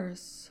 Of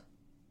course.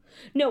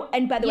 No,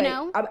 and by the way,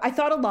 I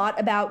thought a lot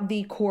about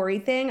the Corey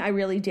thing. I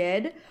really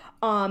did.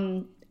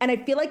 And I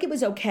feel like it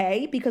was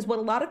okay because what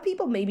a lot of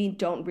people maybe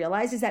don't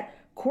realize is that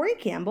Corey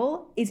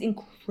Campbell is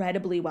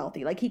incredibly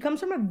wealthy. Like, he comes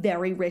from a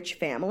very rich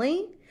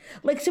family.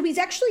 Like, so he's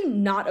actually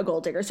not a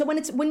gold digger. So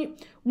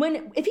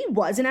if he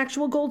was an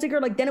actual gold digger,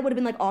 like, then it would have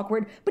been like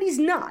awkward, but he's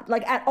not,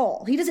 like, at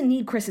all. He doesn't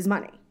need Chris's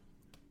money.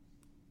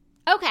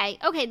 Okay,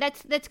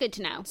 that's good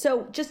to know.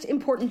 So just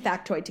important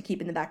factoid to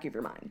keep in the back of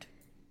your mind.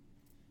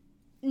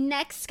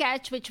 Next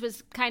sketch, which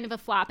was kind of a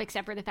flop,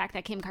 except for the fact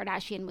that Kim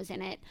Kardashian was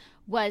in it,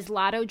 was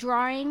lotto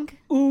drawing.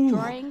 Ooh,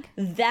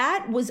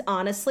 that was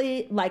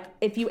honestly, like,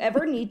 if you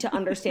ever need to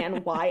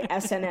understand why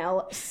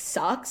SNL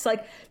sucks,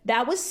 like,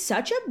 that was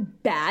such a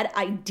bad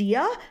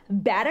idea,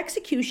 bad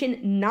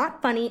execution,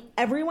 not funny.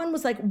 Everyone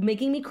was, like,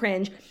 making me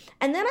cringe.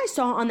 And then I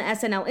saw on the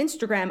SNL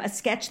Instagram a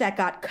sketch that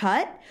got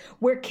cut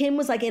where Kim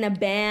was, like, in a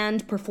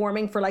band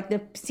performing for, like, the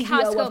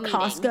CEO of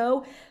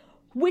Costco.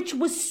 Which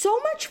was so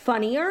much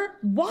funnier.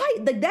 Why?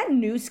 Like, that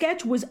new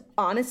sketch was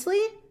honestly,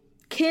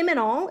 Kim and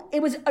all,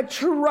 it was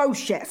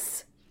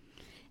atrocious.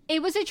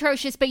 It was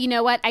atrocious, but you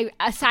know what?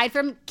 Aside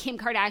from Kim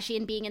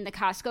Kardashian being in the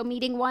Costco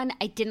meeting one,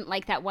 I didn't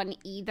like that one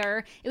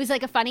either. It was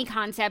like a funny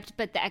concept,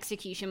 but the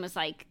execution was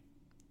like,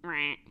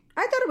 meh.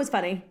 I thought it was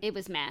funny. It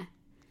was meh.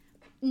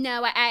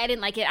 No, I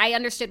didn't like it. I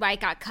understood why it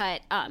got cut.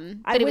 But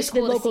I it wish was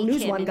cool the local to see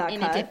news Kim one got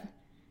cut.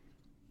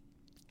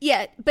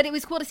 Yeah, but it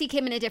was cool to see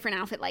Kim in a different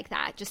outfit like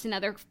that. Just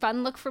another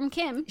fun look from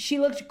Kim. She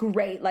looked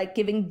great, like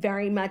giving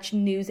very much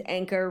news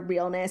anchor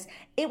realness.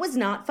 It was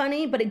not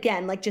funny, but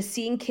again, like just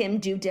seeing Kim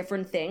do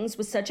different things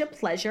was such a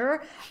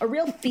pleasure, a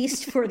real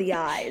feast for the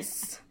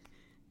eyes.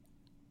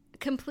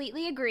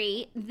 Completely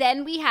agree.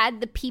 Then we had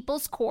the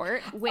People's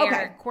Court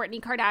where Kourtney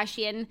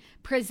Kardashian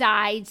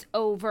presides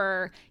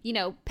over,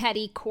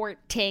 petty court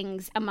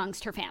tings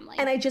amongst her family.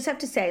 And I just have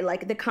to say,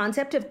 like, the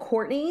concept of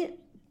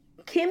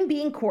Kim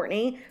being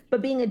Kourtney,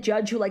 but being a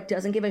judge who, like,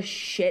 doesn't give a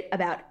shit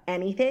about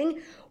anything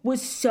was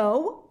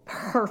so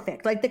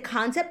perfect. Like, the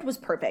concept was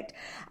perfect.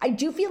 I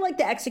do feel like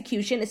the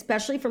execution,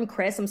 especially from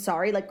Chris, I'm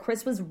sorry, like,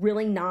 Chris was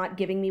really not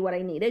giving me what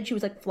I needed. She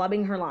was, like,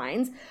 flubbing her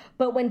lines.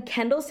 But when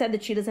Kendall said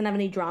that she doesn't have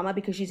any drama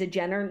because she's a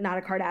Jenner, not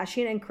a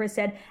Kardashian, and Chris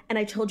said, and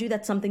I told you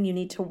that's something you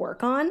need to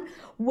work on,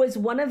 was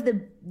one of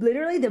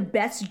literally the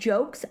best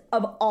jokes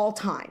of all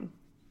time.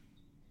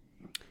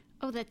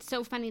 Oh, that's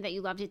so funny that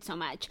you loved it so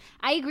much.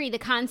 I agree. The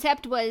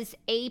concept was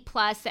A+.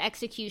 The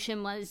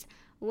execution was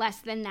less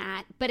than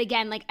that. But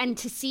again, like, and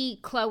to see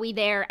Chloe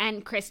there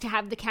and Chris to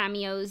have the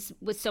cameos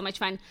was so much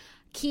fun.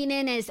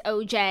 Keenan as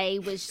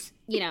OJ was,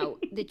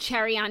 the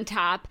cherry on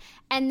top.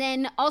 And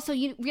then also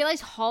you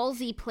realize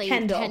Halsey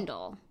played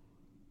Kendall.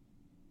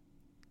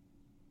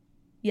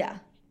 Yeah.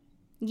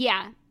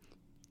 Yeah.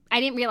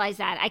 I didn't realize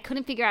that. I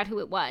couldn't figure out who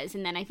it was.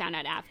 And then I found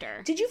out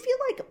after. Did you feel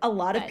like a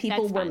lot of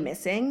people were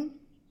missing?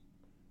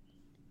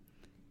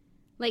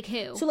 Like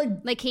who? So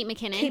like Kate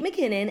McKinnon? Kate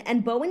McKinnon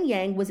and Bowen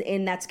Yang was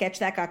in that sketch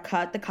that got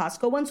cut, the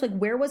Costco one. So like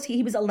where was he?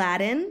 He was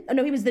Aladdin? Oh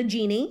no, he was the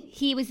genie.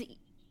 He was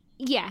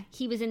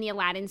in the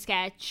Aladdin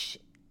sketch.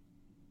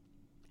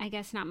 I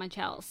guess not much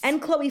else.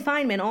 And Chloe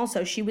Fineman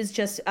also. She was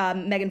just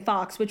Megan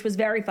Fox, which was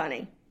very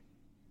funny.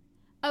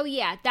 Oh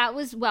yeah, that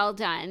was well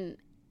done.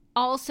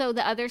 Also,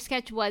 the other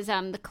sketch was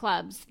the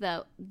clubs,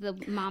 the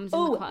moms in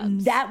the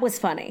clubs. That was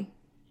funny.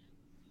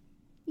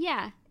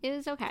 Yeah, it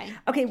was okay.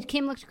 Okay.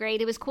 Kim looked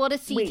great. It was cool to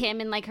see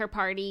Kim in, like, her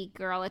party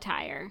girl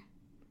attire.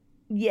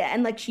 Yeah,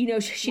 and, like, she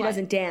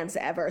doesn't dance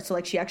ever, so,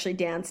 like, she actually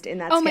danced in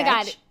that sketch. Oh, my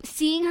God.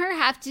 Seeing her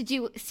have to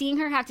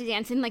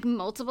dance in, like,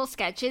 multiple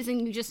sketches,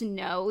 and you just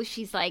know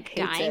she's, like,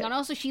 dying. And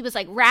also, she was,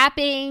 like,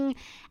 rapping,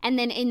 and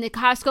then in the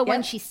Costco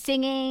one, she's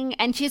singing,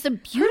 and she has a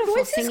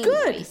beautiful singing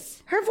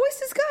voice. Her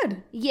voice is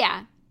good.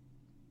 Yeah.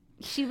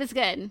 She was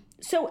good.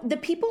 So, the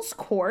People's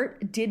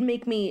Court did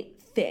make me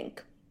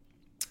think,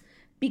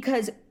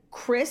 because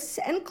Chris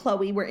and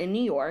Chloe were in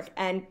New York,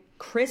 and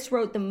Chris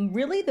wrote the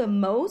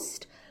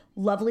most,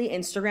 lovely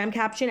Instagram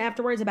caption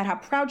afterwards about how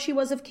proud she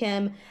was of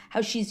Kim,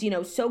 how she's,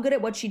 so good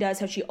at what she does,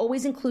 how she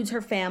always includes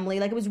her family.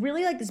 Like, it was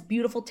really like this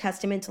beautiful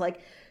testament to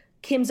like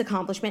Kim's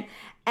accomplishment.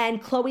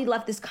 And Khloe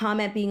left this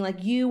comment being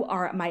like, you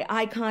are my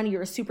icon,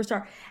 you're a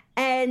superstar.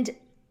 And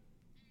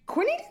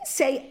Kourtney didn't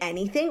say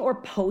anything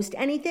or post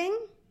anything.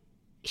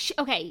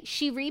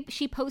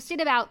 She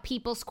posted about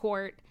People's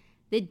Court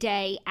the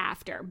day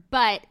after,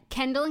 but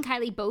Kendall and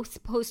Kylie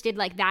both posted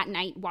like that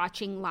night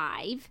watching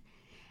live.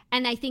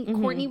 And I think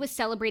Kourtney was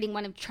celebrating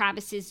one of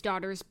Travis's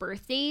daughter's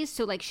birthdays,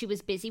 so like she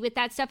was busy with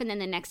that stuff. And then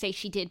the next day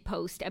she did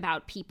post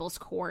about People's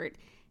Court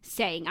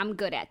saying, I'm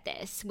good at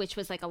this, which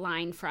was like a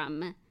line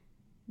from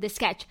the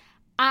sketch.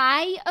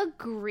 I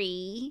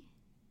agree.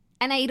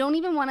 And I don't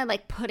even want to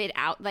like put it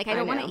out. Like I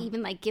don't want to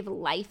even like give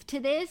life to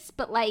this,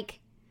 but like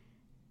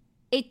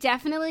it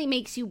definitely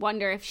makes you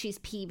wonder if she's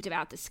peeved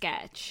about the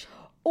sketch.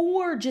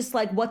 Or just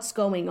like what's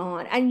going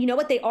on. And you know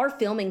what? They are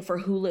filming for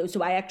Hulu.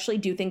 So I actually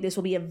do think this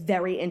will be a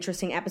very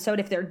interesting episode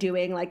if they're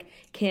doing like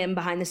Kim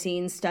behind the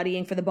scenes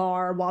studying for the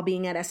bar while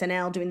being at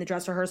SNL doing the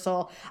dress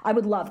rehearsal. I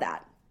would love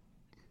that.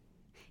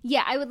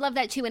 Yeah, I would love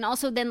that too. And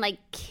also then like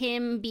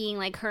Kim being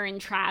like her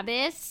and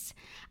Travis.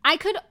 I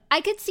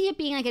could see it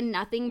being like a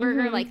nothing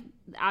burger. Like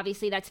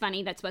obviously that's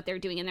funny. That's what they're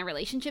doing in their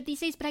relationship these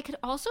days. But I could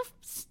also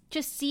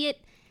just see it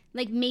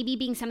like maybe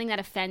being something that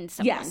offends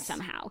someone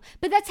somehow.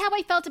 But that's how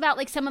I felt about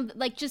like some of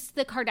like just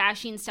the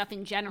Kardashian stuff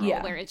in general,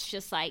 where it's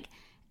just like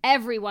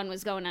everyone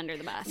was going under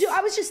the bus. So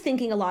I was just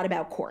thinking a lot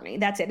about Kourtney.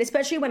 That's it.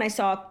 Especially when I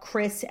saw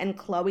Kris and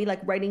Khloe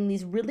like writing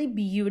these really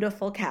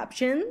beautiful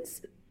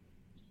captions.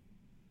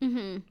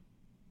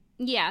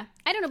 Yeah.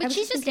 I don't know, but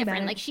she's just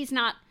different. Like she's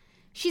not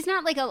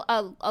like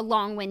a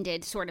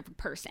long-winded sort of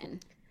person.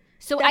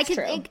 So That's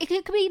true. It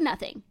could be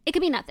nothing. It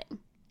could be nothing.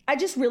 I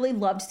just really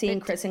loved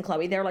seeing Kris and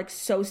Khloe. They're like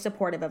so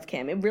supportive of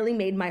Kim. It really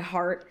made my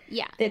heart,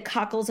 the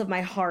cockles of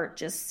my heart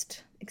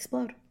just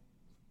explode.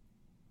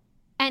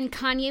 And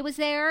Kanye was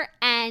there,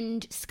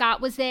 and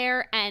Scott was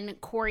there, and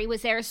Corey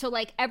was there. So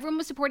like everyone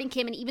was supporting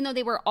Kim, and even though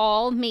they were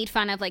all made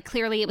fun of, like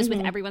clearly it was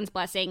with everyone's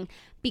blessing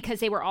because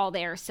they were all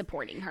there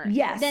supporting her.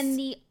 Yes. Then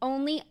the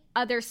only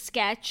other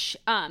sketch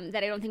that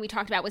I don't think we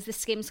talked about was the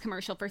Skims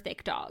commercial for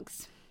Thick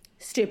Dogs.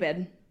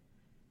 Stupid.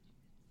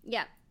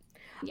 Yeah.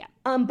 Yeah.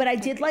 But I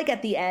did like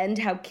at the end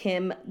how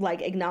Kim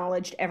like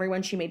acknowledged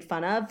everyone she made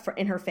fun of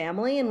in her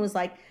family and was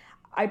like,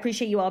 I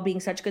appreciate you all being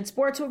such good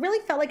sports. So it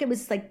really felt like it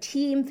was like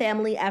team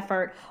family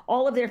effort.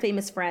 All of their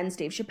famous friends,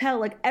 Dave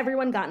Chappelle, like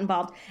everyone got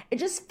involved. It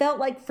just felt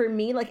like for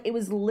me, like it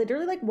was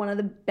literally like one of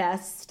the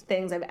best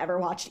things I've ever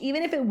watched.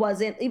 Even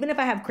if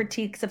I have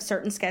critiques of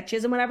certain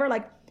sketches and whatever,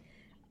 like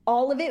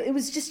all of it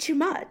was just too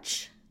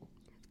much.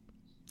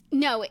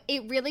 No,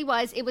 it really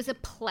was. It was a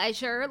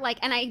pleasure. Like,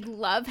 and I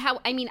love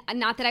how, I mean,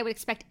 not that I would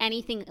expect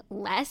anything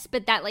less,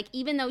 but that like,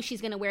 even though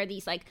she's going to wear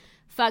these like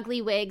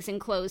fugly wigs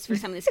and clothes for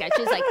some of the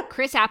sketches, like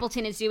Chris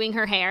Appleton is doing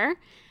her hair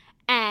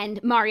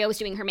and Mario is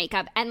doing her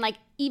makeup. And like,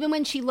 even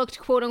when she looked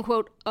quote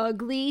unquote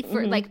ugly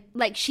for like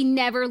she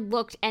never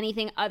looked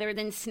anything other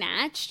than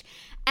snatched.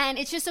 And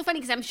it's just so funny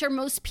because I'm sure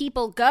most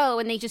people go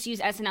and they just use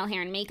SNL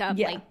hair and makeup.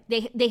 Yeah.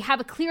 Like they have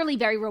a clearly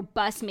very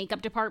robust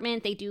makeup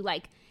department. They do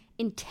like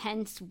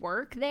intense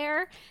work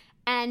there,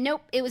 and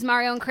nope, it was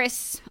Mario and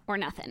Chris or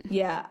nothing.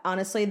 Yeah,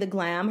 honestly, the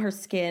glam, her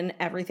skin,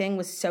 everything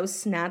was so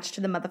snatched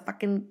to the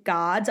motherfucking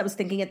gods. I was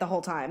thinking it the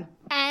whole time.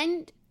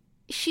 And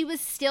she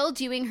was still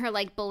doing her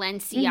like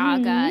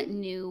Balenciaga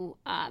new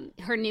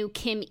her new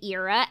Kim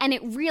era, and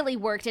it really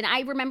worked. And I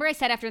remember I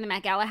said after the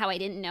Met Gala how I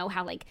didn't know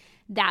how like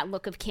that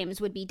look of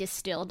Kim's would be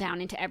distilled down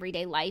into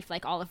everyday life,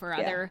 like all of her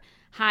other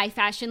high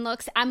fashion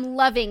looks. I'm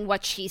loving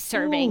what she's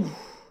serving. Ooh.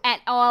 At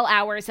all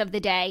hours of the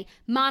day.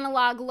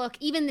 Monologue look,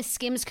 even the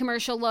Skims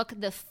commercial look,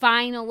 the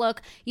final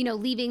look, you know,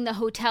 leaving the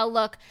hotel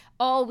look.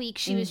 All week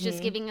she was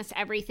just giving us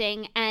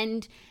everything.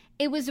 And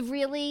it was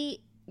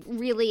really,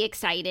 really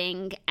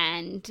exciting.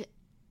 And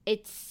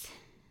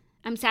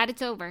I'm sad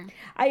it's over.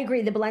 I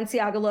agree. The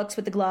Balenciaga looks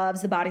with the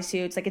gloves, the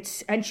bodysuits, like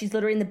and she's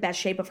literally in the best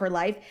shape of her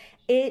life.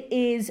 It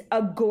is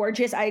a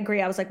gorgeous, I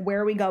agree. I was like, where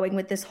are we going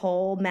with this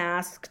whole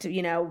masked,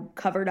 you know,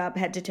 covered up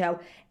head to toe?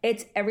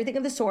 It's everything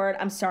of the sort.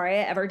 I'm sorry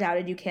I ever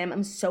doubted you, Kim.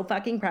 I'm so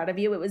fucking proud of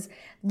you. It was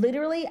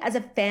literally, as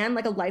a fan,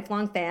 like a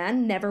lifelong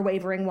fan, never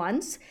wavering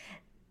once.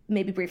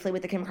 Maybe briefly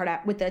with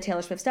the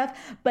Taylor Swift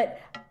stuff, but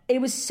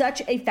it was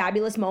such a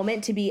fabulous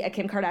moment to be a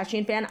Kim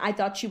Kardashian fan. I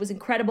thought she was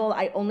incredible.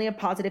 I only have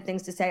positive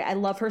things to say. I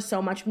love her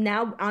so much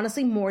now,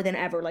 honestly, more than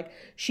ever. Like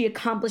she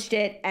accomplished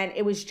it, and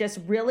it was just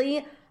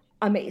really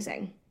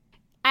amazing.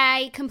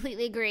 I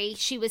completely agree.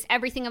 She was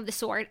everything of the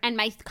sort, and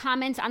my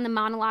comments on the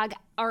monologue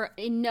are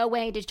in no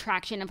way a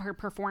detraction of her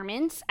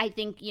performance. I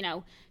think, you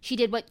know, she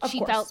did what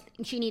she felt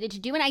she needed to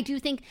do, and I do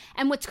think,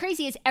 and what's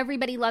crazy is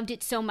everybody loved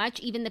it so much,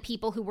 even the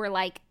people who were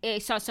like, I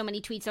saw so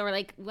many tweets that were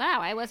like,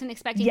 wow, I wasn't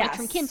expecting much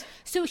from Kim.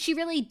 So she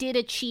really did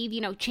achieve,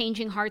 you know,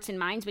 changing hearts and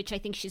minds, which I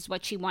think she's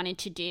what she wanted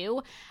to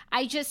do.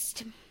 I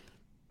just...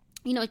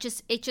 You know,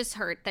 it just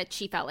hurt that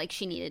she felt like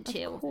she needed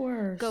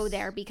to go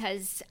there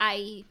because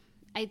I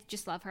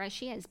just love her as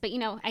she is. But, you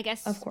know, I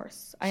guess... Of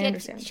course. I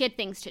understand. She had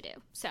things to do.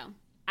 So,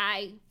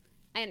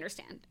 I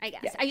understand, I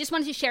guess. Yeah. I just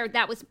wanted to share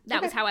that was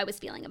how I was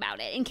feeling about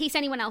it, in case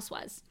anyone else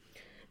was.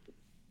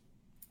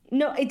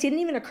 No, it didn't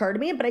even occur to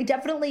me, but I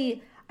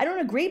don't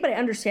agree, but I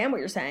understand what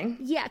you're saying.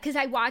 Yeah, because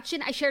I watched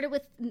it. I shared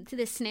it to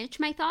the snitch,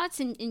 my thoughts,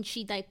 and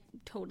she, like,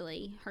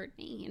 totally hurt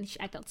me, and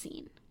I felt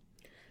seen.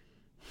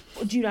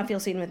 Do you not feel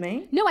seen with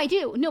me? No, I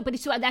do. No, but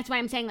so that's why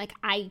I'm saying, like,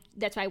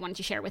 that's why I wanted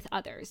to share with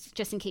others,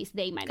 just in case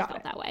they might have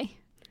felt that way.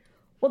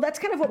 Well, that's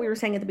kind of what we were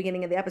saying at the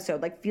beginning of the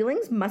episode. Like,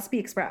 feelings must be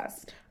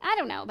expressed. I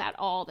don't know about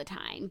all the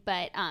time,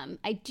 but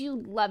I do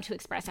love to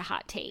express a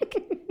hot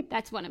take.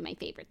 That's one of my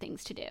favorite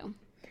things to do.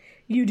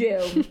 You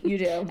do. You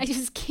do. I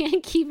just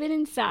can't keep it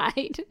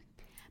inside.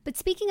 But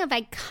speaking of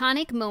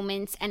iconic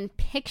moments and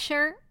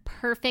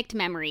picture-perfect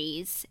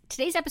memories,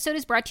 today's episode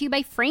is brought to you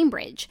by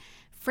FrameBridge.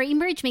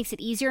 FrameBridge makes it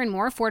easier and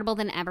more affordable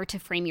than ever to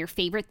frame your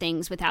favorite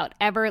things without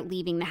ever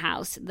leaving the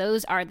house.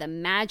 Those are the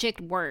magic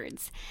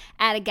words.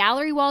 Add a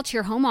gallery wall to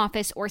your home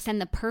office or send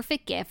the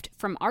perfect gift,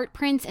 from art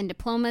prints and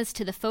diplomas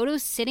to the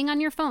photos sitting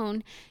on your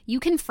phone. You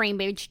can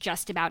FrameBridge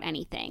just about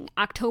anything.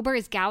 October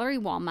is Gallery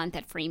Wall Month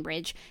at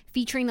FrameBridge,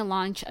 featuring the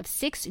launch of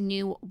 6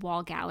 new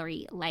wall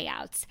gallery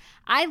layouts.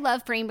 I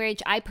love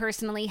FrameBridge. I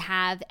personally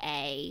have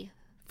a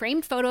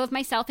framed photo of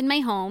myself in my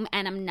home,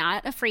 and I'm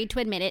not afraid to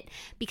admit it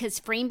because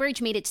FrameBridge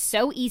made it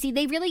so easy.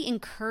 They really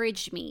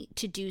encouraged me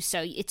to do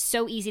so. It's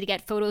so easy to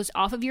get photos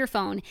off of your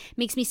phone. It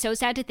makes me so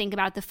sad to think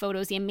about the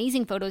photos, the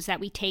amazing photos that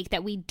we take,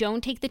 that we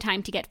don't take the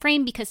time to get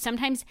framed, because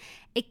sometimes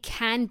it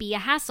can be a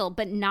hassle,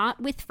 but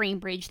not with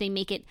FrameBridge. They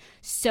make it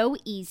so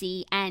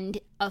easy and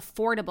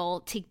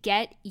affordable to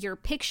get your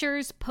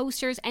pictures,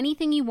 posters,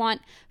 anything you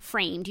want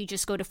framed. You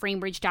just go to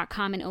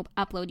framebridge.com and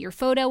upload your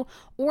photo,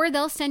 or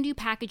they'll send you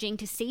packaging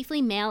to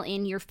safely mail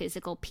in your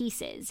physical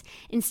pieces.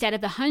 Instead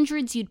of the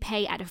hundreds you'd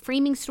pay at a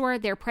framing store,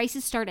 their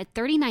prices start at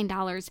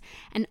 $39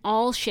 and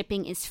all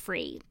shipping is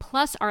free.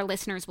 Plus, our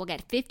listeners will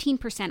get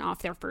 15%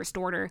 off their first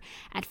order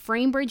at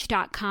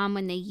framebridge.com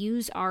when they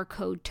use our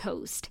code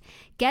TOAST.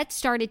 Get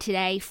started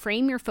today.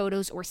 Frame your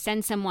photos or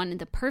send someone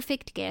the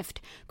perfect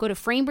gift. Go to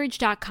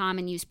framebridge.com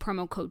and use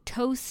promo code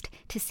TOAST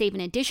to save an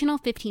additional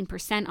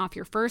 15% off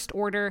your first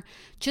order.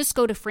 Just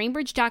go to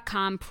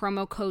framebridge.com,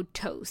 promo code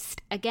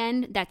TOAST.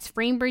 Again, that's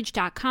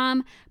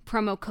framebridge.com,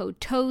 promo code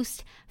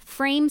TOAST.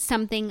 Frame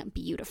something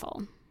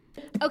beautiful.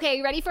 Okay,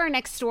 you ready for our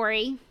next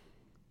story?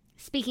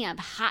 Speaking of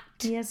hot.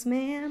 Yes,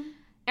 ma'am.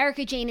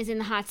 Erica Jane is in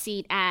the hot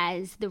seat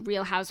as the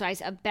Real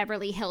Housewives of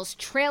Beverly Hills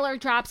trailer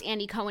drops.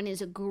 Andy Cohen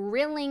is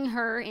grilling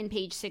her, in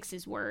Page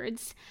Six's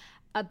words,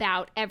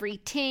 about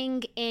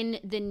everything in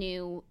the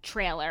new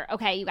trailer.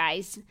 Okay, you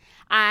guys,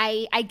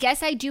 I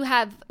guess I do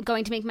have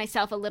going to make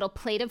myself a little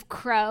plate of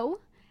crow,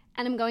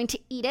 and I'm going to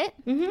eat it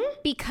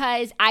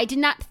because I did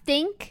not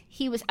think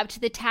he was up to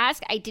the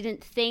task. I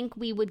didn't think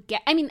we would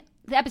get, I mean,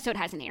 the episode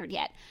hasn't aired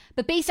yet,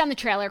 but based on the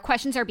trailer,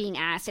 questions are being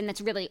asked, and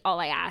that's really all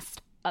I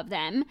asked of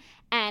them,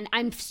 and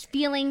I'm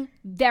feeling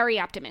very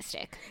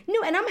optimistic.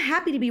 No, and I'm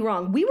happy to be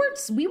wrong. We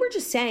were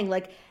just saying,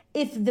 like,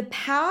 if the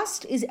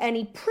past is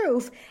any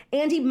proof,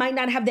 Andy might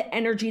not have the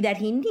energy that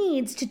he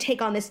needs to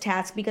take on this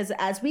task because,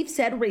 as we've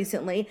said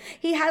recently,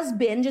 he has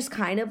been just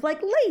kind of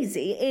like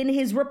lazy in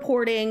his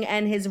reporting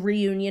and his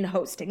reunion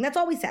hosting. That's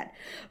all we said.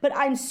 But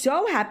I'm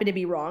so happy to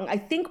be wrong. I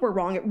think we're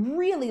wrong. It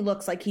really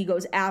looks like he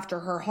goes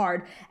after her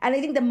hard. And I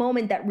think the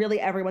moment that really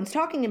everyone's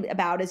talking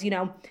about is, you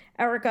know,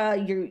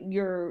 Erica,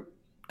 you're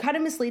kind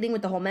of misleading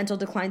with the whole mental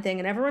decline thing,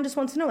 and everyone just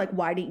wants to know, like,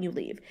 why didn't you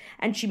leave?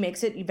 And she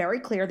makes it very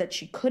clear that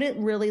she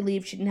couldn't really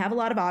leave. She didn't have a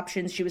lot of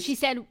options. She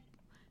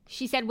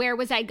said, where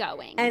was I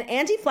going? And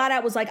Andy flat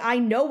out was like, I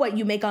know what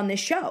you make on this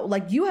show.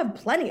 Like, you have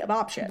plenty of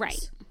options.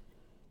 Right.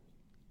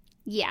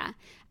 Yeah.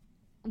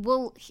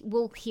 We'll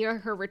hear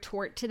her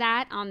retort to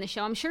that on the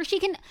show. I'm sure she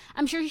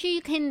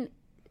can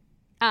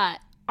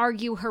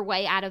argue her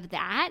way out of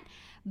that.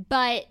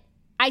 But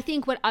I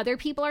think what other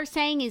people are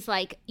saying is,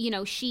 like, you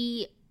know,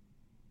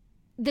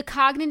 the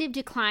cognitive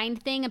decline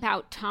thing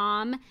about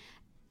Tom,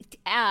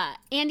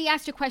 Andy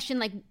asked a question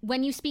like,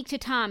 when you speak to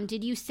Tom,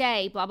 did you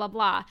say blah, blah,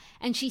 blah?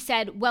 And she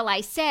said, well,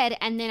 I said,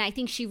 and then I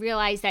think she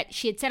realized that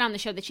she had said on the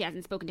show that she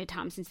hasn't spoken to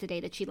Tom since the day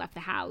that she left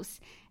the house.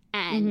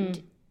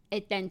 And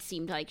it then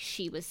seemed like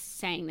she was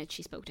saying that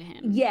she spoke to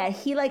him. Yeah,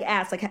 he like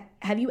asked, like,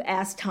 have you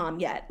asked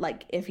Tom yet,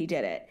 like, if he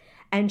did it?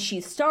 And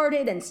she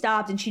started and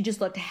stopped, and she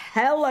just looked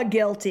hella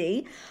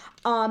guilty.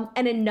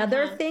 And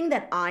another thing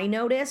that I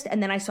noticed,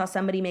 and then I saw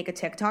somebody make a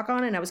TikTok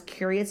on it, and I was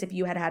curious if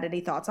you had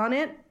any thoughts on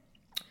it.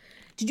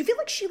 Did you feel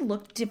like she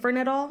looked different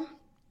at all?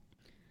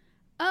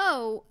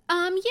 Oh,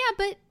 yeah,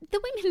 but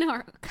the women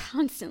are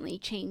constantly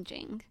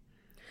changing.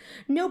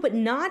 No, but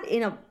not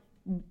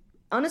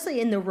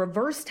honestly, in the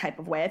reverse type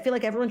of way. I feel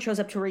like everyone shows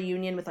up to a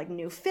reunion with, like,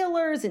 new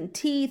fillers and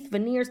teeth,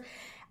 veneers.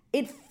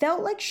 It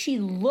felt like she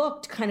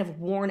looked kind of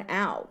worn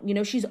out. You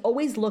know, she's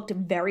always looked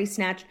very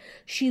snatched.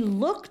 She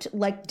looked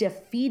like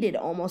defeated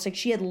almost, like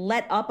she had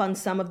let up on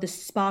some of the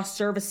spa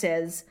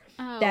services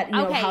that, you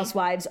know,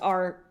 housewives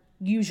are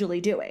usually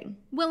doing.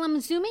 Well, I'm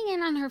zooming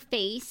in on her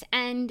face,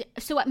 and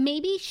so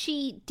maybe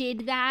she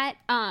did that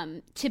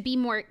to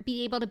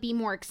be able to be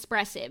more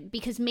expressive,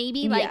 because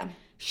maybe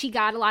she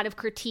got a lot of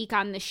critique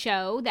on the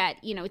show that,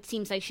 it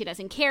seems like she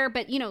doesn't care,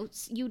 but you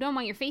don't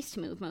want your face to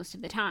move most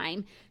of the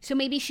time. So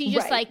maybe she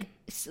just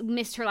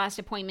missed her last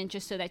appointment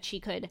just so that she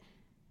could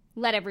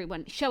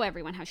show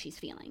everyone how she's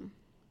feeling.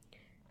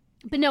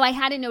 But no, I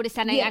hadn't noticed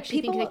that. And I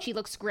actually think that she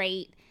looks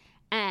great.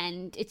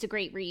 And it's a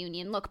great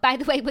reunion look. By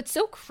the way, what's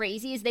so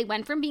crazy is they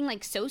went from being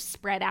so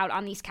spread out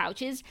on these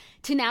couches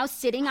to now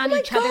sitting on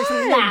each other's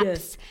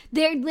laps.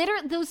 They're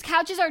literally, those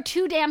couches are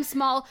too damn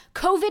small,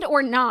 COVID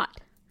or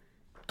not.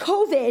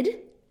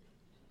 COVID?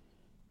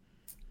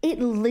 It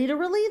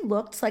literally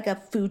looked like a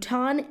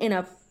futon in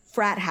a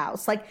frat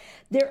house.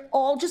 They're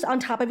all just on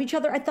top of each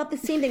other. I thought the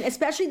same thing,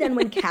 especially then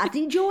when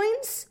Kathy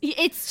joins.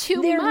 It's too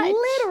much. They're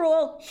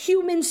literal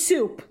human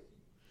soup.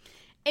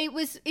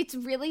 It's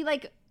really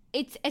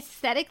it's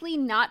aesthetically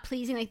not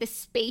pleasing. The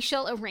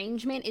spatial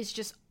arrangement is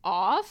just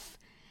off.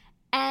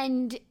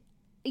 And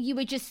you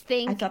would just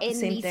think in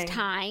these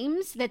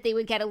times that they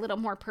would get a little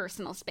more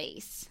personal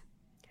space.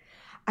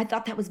 I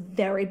thought that was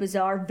very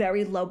bizarre,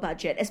 very low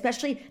budget.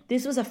 Especially,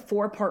 this was a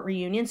 4-part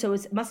reunion, so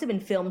it must have been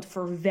filmed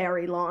for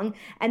very long.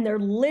 And they're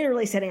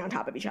literally sitting on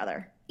top of each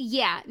other.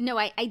 Yeah, no,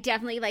 I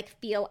definitely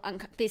feel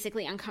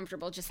basically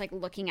uncomfortable just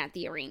looking at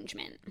the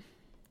arrangement.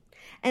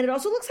 And it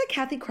also looks like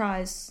Kathy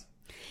cries.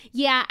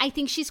 Yeah, I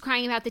think she's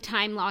crying about the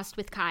time lost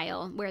with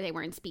Kyle where they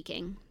weren't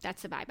speaking.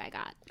 That's the vibe I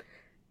got.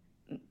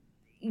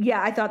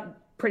 Yeah, I thought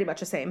pretty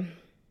much the same.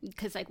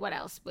 Because, what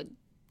else would...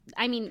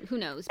 I mean, who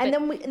knows? But...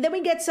 And then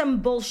we get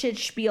some bullshit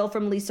spiel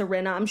from Lisa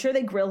Rinna. I'm sure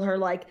they grill her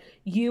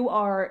you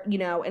are,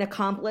 an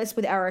accomplice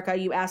with Erica.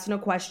 You ask no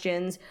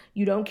questions.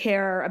 You don't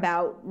care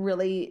about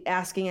really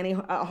asking any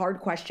hard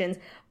questions.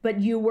 But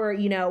you were,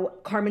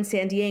 Carmen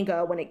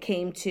Sandiego when it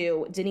came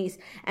to Denise.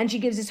 And she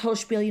gives this whole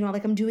spiel,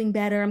 I'm doing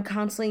better. I'm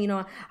constantly,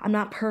 I'm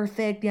not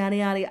perfect, yada,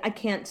 yada. I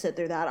can't sit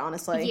through that,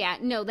 honestly. Yeah,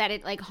 no, that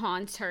it,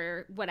 haunts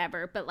her,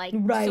 whatever. But,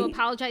 so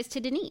apologize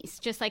to Denise,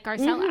 just like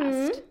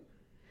Garcelle asked.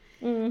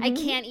 Mm-hmm. I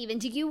can't even.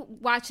 Did you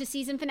watch the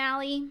season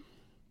finale?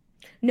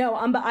 No,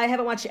 I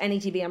haven't watched any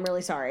TV. I'm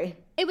really sorry.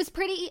 It was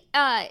pretty,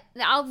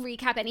 I'll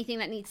recap anything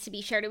that needs to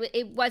be shared.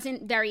 It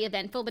wasn't very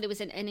eventful, but it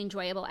was an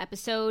enjoyable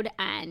episode.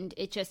 And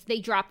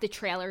they dropped the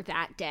trailer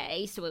that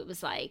day. So it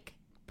was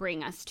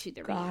bring us to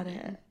the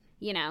reunion.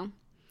 Got it.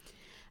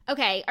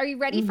 Okay, are you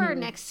ready for our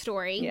next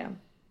story? Yeah.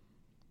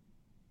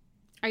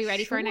 Are you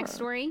ready for our next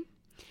story?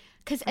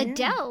 Because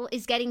Adele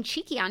is getting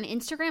cheeky on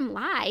Instagram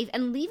Live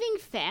and leaving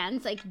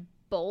fans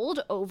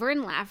bowled over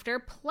in laughter.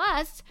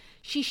 Plus,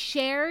 she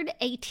shared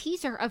a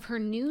teaser of her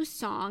new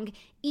song,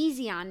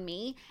 Easy on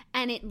Me,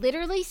 and it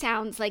literally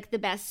sounds like the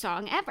best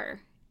song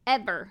ever.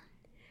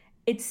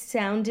 It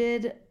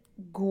sounded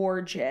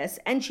gorgeous.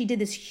 And she did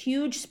this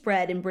huge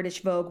spread in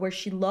British Vogue where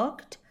she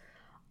looked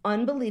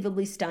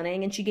unbelievably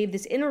stunning. And she gave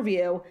this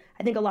interview.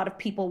 I think a lot of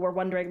people were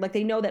wondering,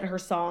 they know that her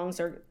songs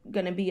are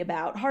going to be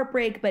about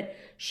heartbreak, but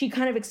she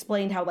kind of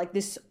explained how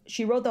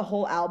she wrote the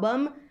whole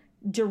album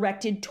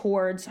directed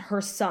towards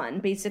her son,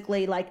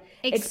 basically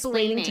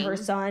explaining to her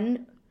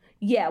son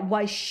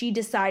why she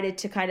decided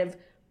to kind of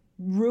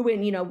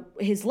ruin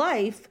his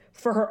life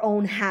for her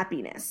own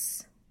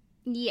happiness.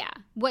 Yeah,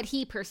 what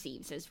he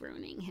perceives as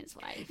ruining his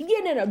life.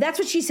 Yeah, no, that's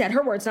what she said.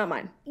 Her words, not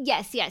mine.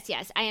 Yes,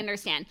 I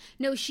understand.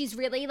 No, she's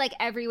really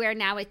everywhere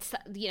now. It's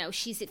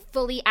she's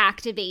fully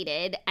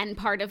activated, and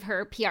part of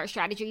her PR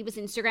strategy was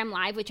Instagram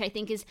Live, which I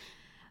think is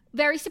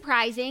very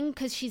surprising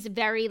because she's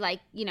very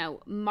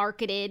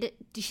marketed.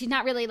 She's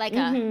not really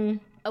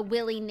a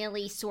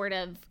willy-nilly sort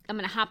of, I'm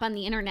going to hop on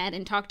the internet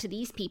and talk to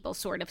these people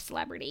sort of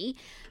celebrity.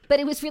 But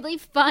it was really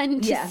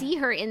fun to see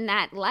her in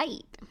that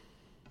light.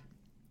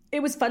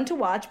 It was fun to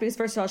watch because,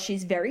 first of all,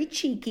 she's very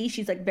cheeky.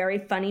 She's very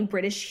funny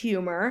British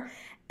humor.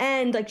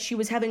 And she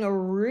was having a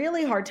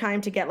really hard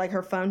time to get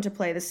her phone to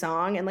play the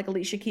song. And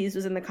Alicia Keys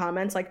was in the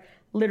comments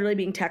literally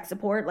being tech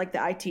support,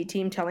 the IT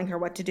team telling her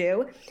what to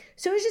do.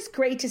 So it was just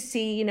great to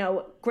see,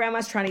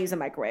 grandma's trying to use a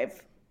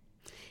microwave.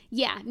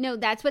 Yeah, no,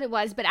 that's what it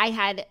was. But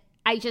I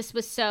just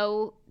was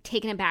so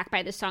taken aback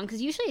by the song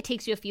because usually it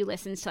takes you a few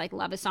listens to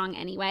love a song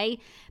anyway.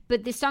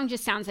 But this song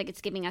just sounds like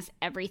it's giving us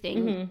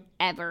everything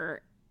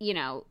ever,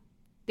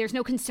 There's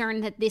no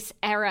concern that this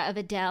era of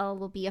Adele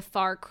will be a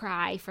far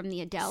cry from the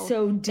Adele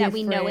that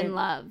we know and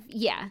love.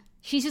 Yeah.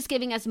 She's just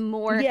giving us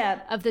more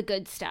of the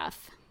good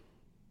stuff.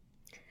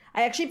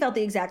 I actually felt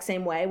the exact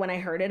same way when I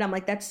heard it. I'm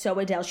that's so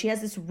Adele. She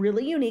has this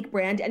really unique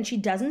brand and she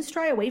doesn't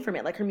stray away from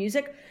it. Her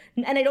music,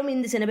 and I don't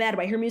mean this in a bad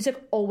way, her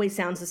music always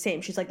sounds the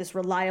same. She's this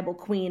reliable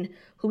queen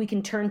who we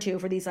can turn to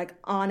for these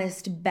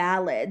honest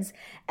ballads.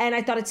 And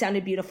I thought it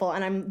sounded beautiful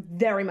and I'm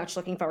very much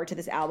looking forward to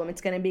this album.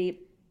 It's going to be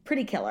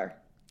pretty killer.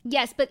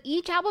 Yes, but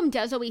each album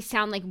does always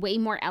sound way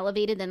more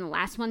elevated than the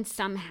last one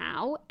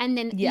somehow. And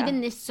then even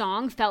this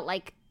song felt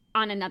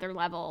on another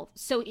level.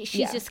 So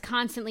she's just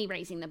constantly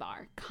raising the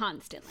bar.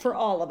 Constantly. For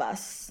all of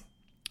us.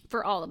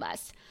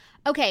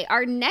 Okay,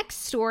 our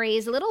next story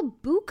is a little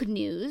book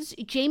news.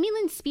 Jamie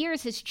Lynn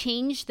Spears has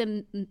changed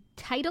the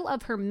title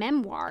of her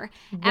memoir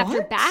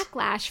after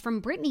backlash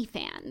from Britney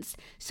fans.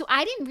 So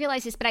I didn't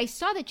realize this, but I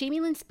saw that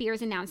Jamie Lynn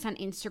Spears announced on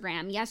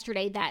Instagram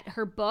yesterday that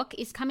her book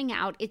is coming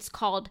out. It's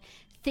called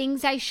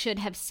Things I Should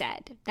Have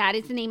Said. That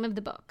is the name of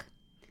the book.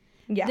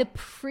 Yeah. The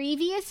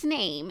previous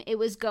name, it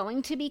was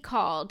going to be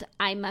called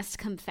I Must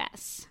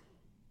Confess.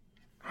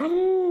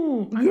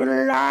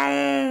 You're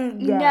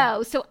lying.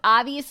 No, so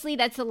obviously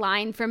that's a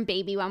line from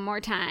Baby One More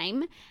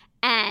Time,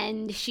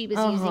 and she was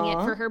using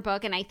it for her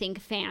book, and I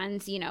think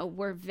fans,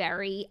 were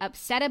very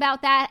upset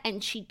about that,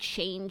 and she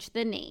changed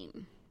the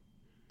name.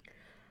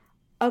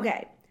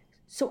 Okay,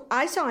 so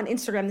I saw on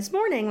Instagram this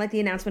morning, the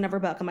announcement of her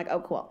book. I'm like,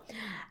 oh, cool.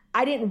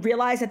 I didn't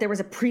realize that there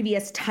was a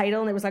previous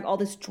title and there was all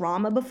this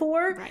drama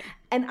before. Right.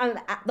 And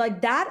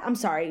I'm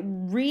sorry,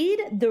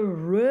 read the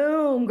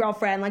room,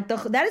 girlfriend.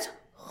 That is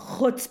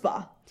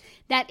chutzpah.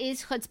 That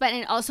is chutzpah, and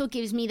it also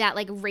gives me that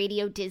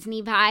Radio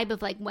Disney vibe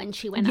of when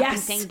she went up and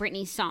sang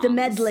Britney's songs.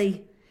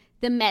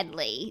 The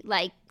medley.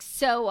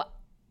 So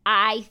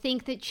I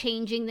think that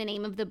changing the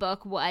name of the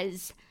book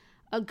was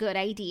a good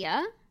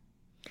idea.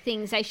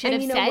 Things I should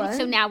have said. What?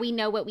 So now we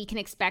know what we can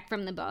expect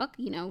from the book.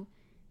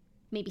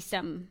 Maybe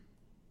some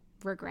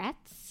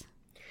regrets.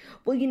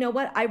 Well, you know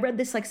what? I read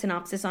this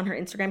synopsis on her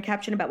Instagram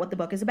caption about what the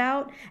book is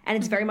about, and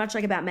it's very much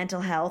about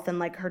mental health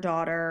and her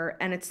daughter,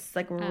 and it's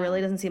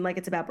really doesn't seem like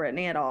it's about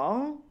Britney at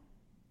all.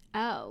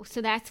 Oh,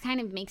 so that's kind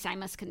of makes I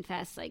Must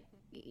Confess right,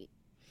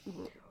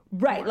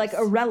 worse.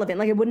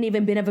 Irrelevant. It wouldn't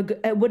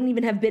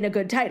even have been a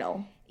good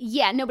title.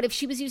 Yeah, no, but if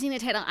she was using the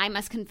title I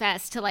Must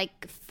Confess to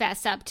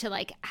fess up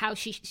to how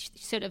she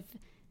should have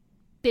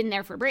been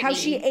there for Britney, how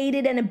she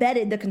aided and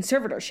abetted the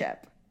conservatorship.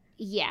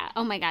 Yeah.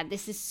 Oh my God,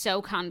 this is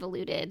so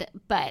convoluted.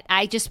 But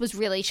I just was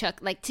really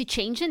shook. To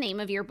change the name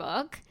of your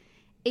book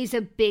is a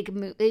big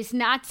move. It's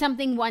not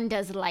something one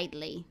does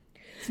lightly.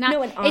 It's not.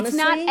 No, and honestly, it's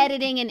not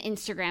editing an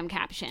Instagram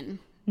caption.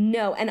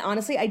 No, and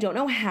honestly, I don't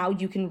know how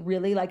you can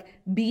really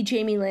be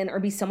Jamie Lynn or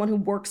be someone who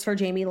works for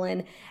Jamie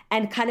Lynn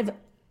and kind of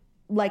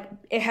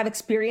have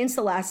experienced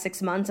the last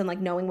 6 months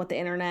and knowing what the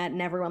internet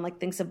and everyone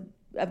thinks of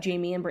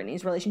Jamie and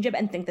Britney's relationship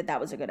and think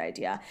that was a good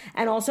idea.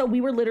 And also, we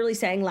were literally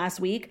saying last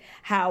week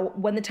how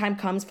when the time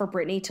comes for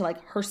Britney to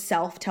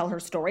herself tell her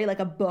story,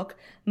 a book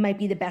might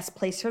be the best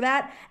place for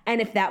that. And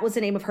if that was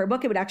the name of her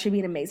book, it would actually be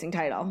an amazing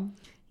title.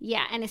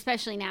 Yeah, and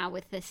especially now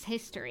with this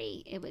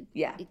history, it would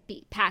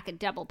pack a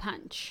double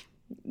punch.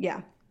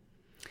 Yeah.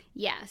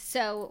 Yeah,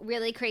 so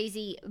really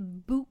crazy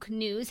book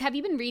news. Have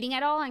you been reading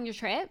at all on your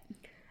trip?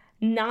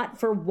 Not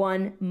for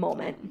one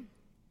moment.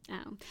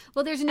 Oh.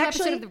 Well, there's a new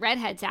episode of The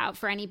Redheads out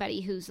for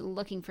anybody who's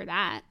looking for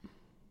that.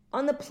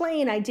 On the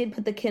plane, I did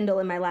put the Kindle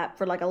in my lap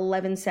for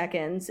 11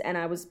 seconds, and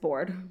I was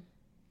bored.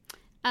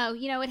 Oh,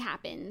 it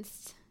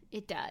happens.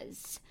 It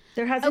does.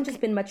 There hasn't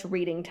just been much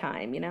reading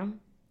time,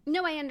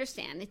 No, I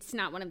understand. It's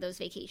not one of those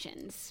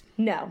vacations.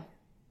 No.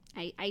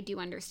 I do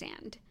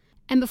understand.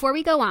 And before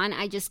we go on,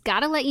 I just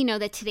gotta let you know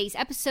that today's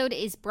episode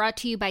is brought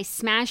to you by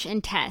Smash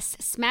and Tess.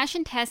 Smash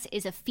and Tess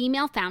is a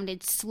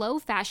female-founded slow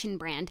fashion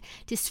brand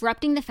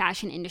disrupting the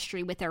fashion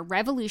industry with their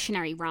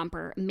revolutionary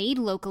romper made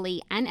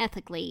locally and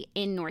ethically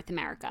in North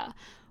America.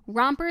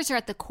 Rompers are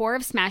at the core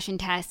of Smash and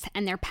Tess,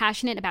 and they're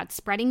passionate about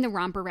spreading the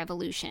romper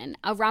revolution.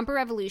 A romper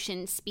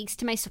revolution speaks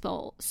to my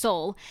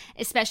soul,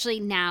 especially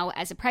now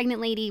as a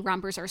pregnant lady.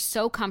 Rompers are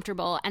so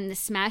comfortable, and the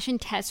Smash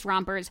and Tess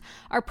rompers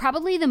are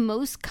probably the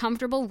most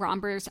comfortable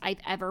rompers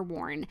I've ever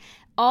worn.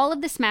 All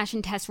of the Smash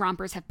and Tess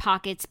rompers have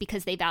pockets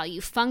because they value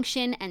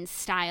function and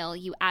style.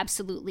 You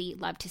absolutely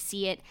love to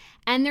see it.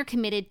 And they're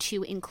committed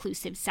to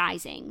inclusive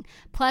sizing.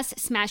 Plus,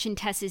 Smash and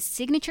Tess's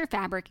signature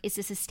fabric is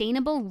a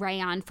sustainable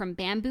rayon from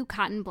bamboo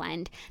cotton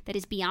blend that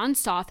is beyond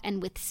soft and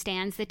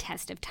withstands the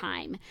test of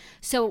time.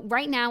 So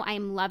right now, I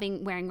am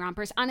loving wearing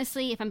rompers.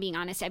 Honestly, if I'm being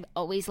honest, I've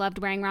always loved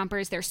wearing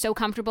rompers. They're so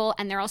comfortable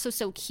and they're also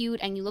so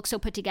cute, and you look so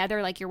put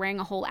together, like you're wearing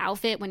a whole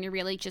outfit when you're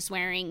really just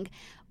wearing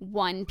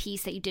one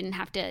piece that you didn't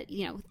have to,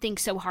 think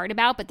so hard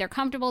about. But they're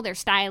comfortable, they're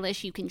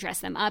stylish, you can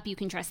dress them up, you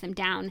can dress them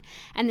down.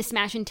 And the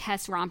Smash and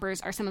Tess rompers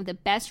are some of the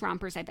best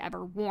rompers I've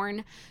ever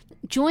worn.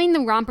 Join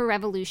the romper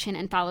revolution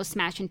and follow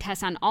Smash and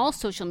Tess on all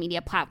social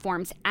media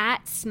platforms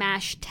at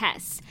Smash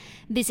Tess.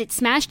 Visit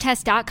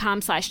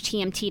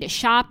smashtess.com/TMT to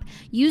shop.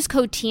 Use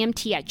code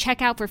TMT at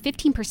checkout for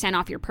 15%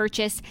 off your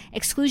purchase.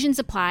 Exclusions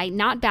apply,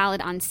 not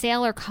valid on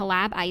sale or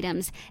collab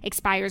items.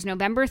 Expires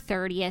November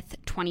 30th,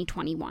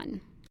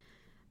 2021.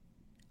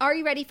 Are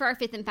you ready for our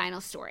fifth and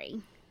final story?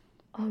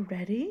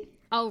 Already?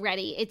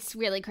 Already. It's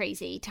really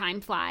crazy.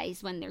 Time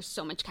flies when there's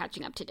so much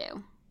catching up to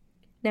do.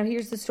 Now,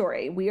 here's the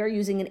story. We are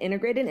using an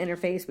integrated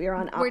interface. We are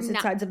on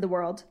opposite sides of the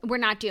world. We're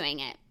not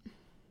doing it.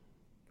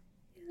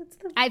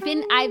 I've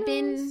been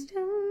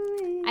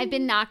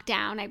knocked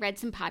down. I read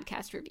some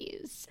podcast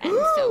reviews. And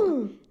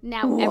so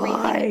now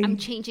I'm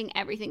changing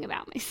everything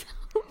about myself.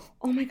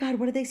 Oh my God,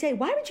 what did they say?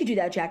 Why would you do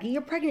that, Jackie?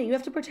 You're pregnant. You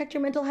have to protect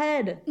your mental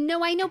head.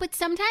 No, I know, but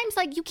sometimes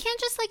you can't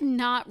just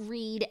not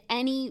read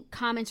any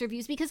comments,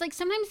 reviews, because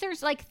sometimes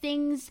there's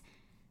things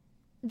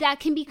that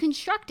can be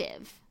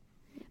constructive.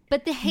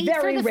 But the hate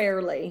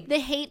rarely. The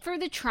hate for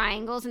the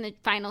triangles in the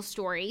final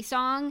story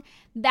song,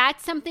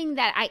 that's something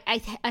that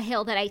a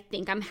hill that I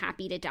think I'm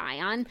happy to die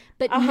on.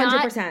 But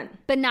 100%.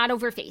 But not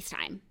over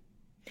FaceTime.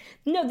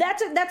 No,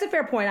 that's a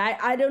fair point.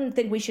 I don't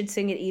think we should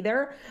sing it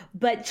either.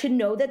 But to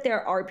know that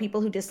there are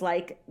people who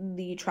dislike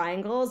the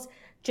triangles,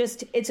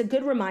 it's a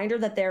good reminder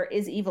that there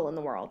is evil in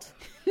the world.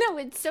 No,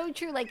 it's so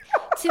true. Like,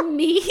 to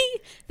me,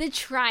 the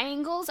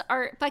triangles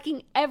are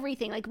fucking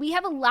everything. Like, we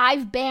have a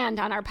live band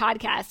on our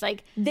podcast.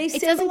 Like, they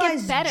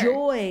symbolize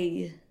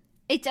joy.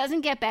 It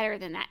doesn't get better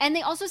than that. And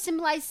they also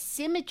symbolize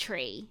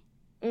symmetry.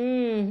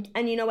 And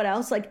you know what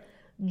else? Like,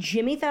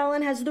 Jimmy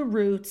Fallon has the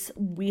roots.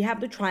 We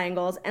have the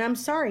triangles. And I'm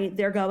sorry,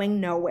 they're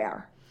going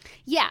nowhere.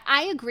 Yeah,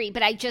 I agree.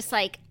 But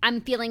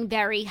I'm feeling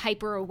very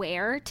hyper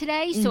aware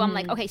today. So I'm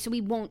like, okay, so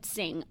we won't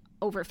sing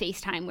over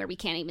FaceTime where we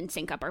can't even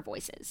sync up our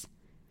voices.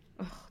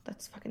 Oh,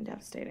 that's fucking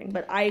devastating.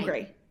 But I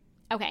agree.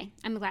 Okay,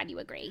 I'm glad you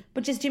agree.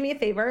 But just do me a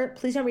favor.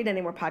 Please don't read any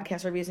more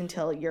podcast reviews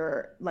until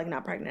you're, like,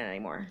 not pregnant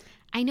anymore.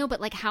 I know,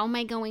 but, like, how am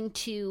I going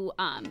to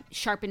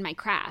sharpen my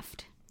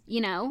craft,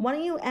 you know? Why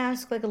don't you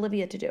ask, like,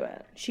 Olivia to do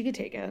it? She could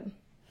take it.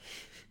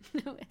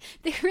 No,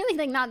 they're really,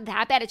 like, not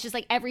that bad. It's just,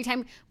 like, every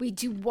time we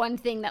do one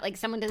thing that, like,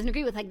 someone doesn't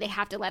agree with, like, they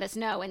have to let us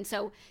know. And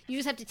so you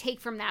just have to take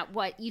from that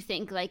what you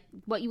think, like,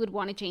 what you would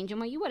want to change and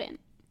what you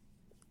wouldn't.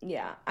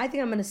 Yeah, I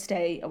think I'm going to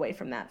stay away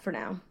from that for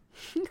now.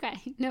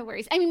 Okay, no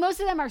worries. I mean, most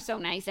of them are so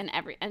nice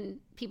and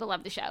people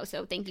love the show.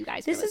 So thank you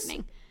guys for listening.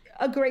 This is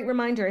a great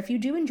reminder. If you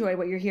do enjoy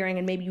what you're hearing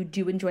and maybe you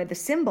do enjoy the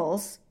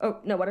symbols. Oh,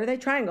 no, what are they?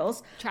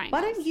 Triangles. Why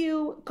don't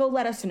you go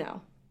let us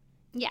know?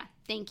 Yeah,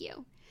 thank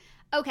you.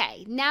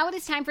 Okay, now it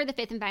is time for the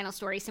fifth and final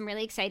story. Some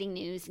really exciting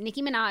news.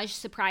 Nicki Minaj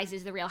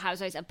surprises the Real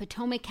Housewives of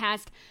Potomac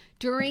cast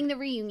during the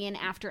reunion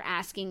after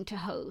asking to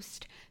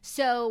host.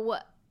 So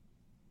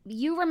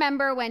you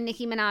remember when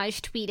Nicki Minaj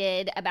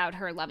tweeted about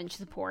her love and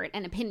support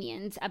and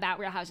opinions about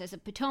Real Housewives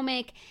of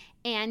Potomac.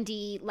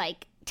 Andy,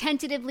 like,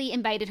 tentatively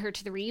invited her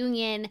to the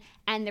reunion,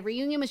 and the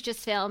reunion was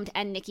just filmed,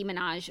 and Nicki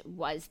Minaj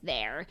was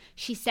there.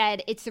 She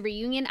said, "It's the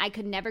reunion I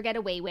could never get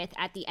away with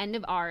at the end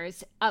of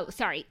ours."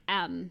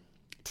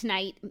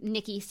 Tonight,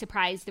 Nicki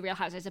surprised the Real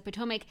Housewives of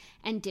Potomac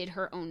and did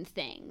her own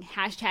thing.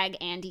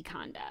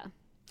 #AndyConda.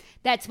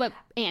 That's what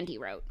Andy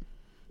wrote.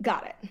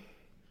 Got it.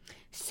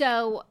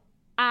 So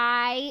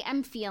I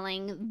am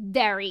feeling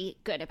very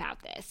good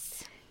about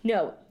this.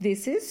 No,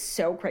 this is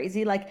so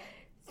crazy. Like,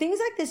 things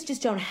like this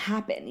just don't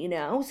happen, you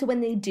know? So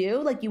when they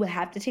do, like, you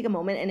have to take a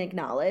moment and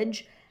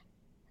acknowledge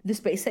the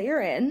space that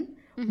you're in,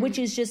 which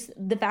is just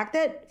the fact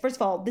that, first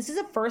of all, this is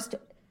a first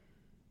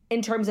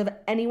in terms of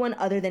anyone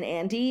other than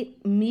Andy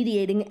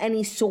mediating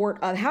any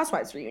sort of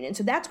Housewives reunion.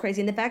 So that's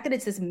crazy. And the fact that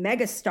it's this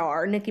mega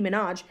star, Nicki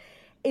Minaj,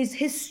 is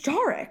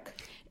historic.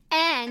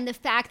 And the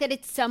fact that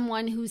it's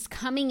someone who's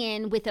coming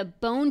in with a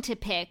bone to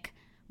pick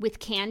with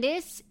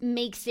Candace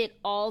makes it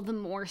all the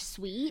more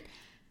sweet.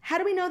 How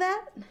do we know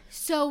that?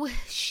 So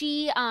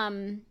she,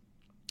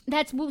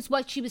 that was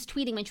what she was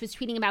tweeting when she was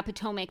tweeting about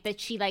Potomac, that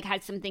she, like,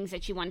 had some things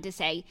that she wanted to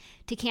say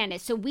to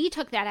Candace. So we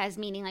took that as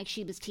meaning, like,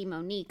 she was Team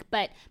Monique.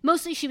 But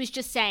mostly she was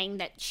just saying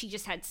that she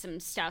just had some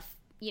stuff,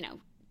 you know,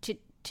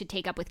 to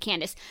take up with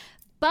Candace.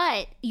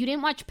 But you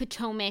didn't watch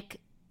Potomac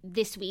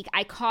this week.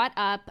 I caught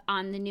up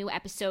on the new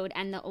episode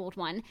and the old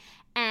one,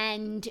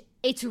 and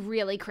it's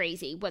really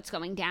crazy what's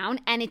going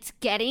down, and it's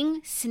getting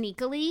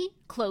sneakily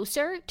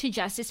closer to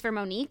justice for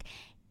Monique.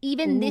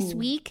 Even this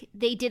week,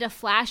 they did a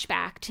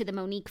flashback to the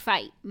Monique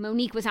fight.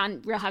 Monique was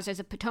on Real Housewives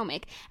of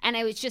Potomac, and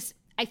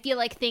I feel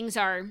like things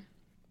are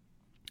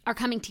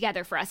coming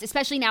together for us,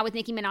 especially now with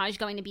Nicki Minaj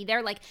going to be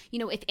there. Like, you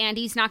know, if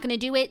Andy's not going to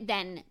do it,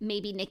 then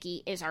maybe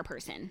Nicki is our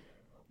person.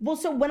 Well,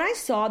 so when I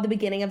saw the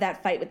beginning of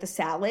that fight with the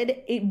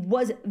salad, it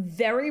was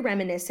very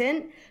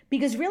reminiscent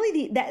because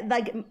really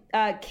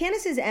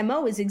Candace's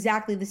MO is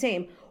exactly the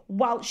same.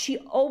 While she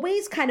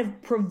always kind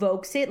of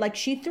provokes it, like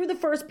she threw the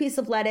first piece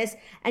of lettuce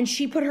and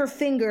she put her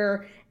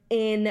finger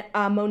in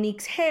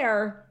Monique's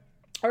hair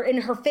or in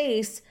her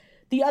face,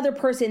 the other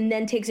person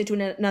then takes it to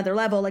another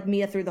level, like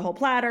Mia threw the whole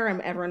platter, and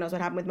everyone knows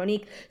what happened with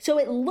Monique. So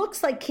it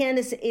looks like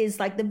Candace is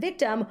like the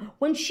victim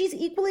when she's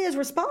equally as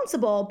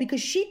responsible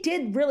because she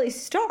did really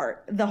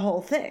start the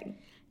whole thing.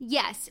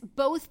 Yes,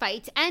 both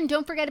fights. And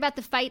don't forget about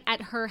the fight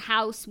at her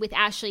house with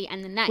Ashley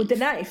and the knife. With the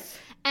knife.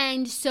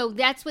 And so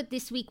that's what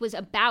this week was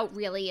about,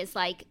 really, is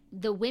like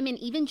the women,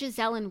 even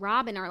Giselle and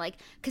Robin are like,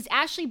 because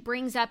Ashley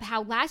brings up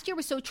how last year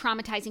was so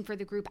traumatizing for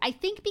the group. I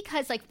think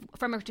because, like,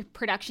 from a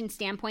production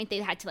standpoint, they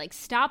had to, like,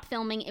 stop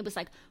filming. It was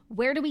like,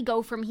 where do we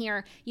go from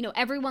here? You know,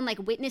 everyone, like,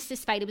 witnessed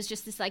this fight. It was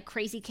just this, like,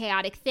 crazy,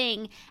 chaotic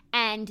thing.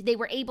 And they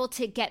were able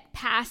to get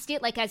past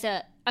it, like, as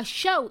a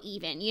show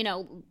even, you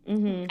know.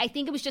 I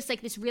think it was just,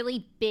 like, this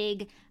really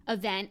big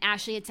event.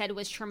 Ashley had said it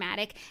was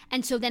traumatic.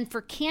 And so then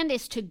for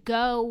Candace to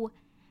go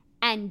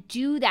and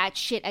do that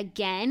shit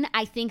again,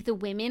 I think the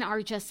women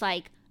are just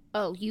like,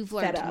 oh, you've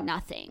learned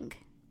nothing.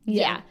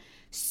 Yeah.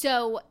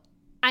 So,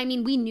 I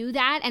mean, we knew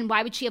that, and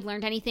why would she have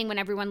learned anything when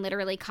everyone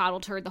literally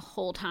coddled her the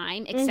whole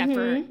time, except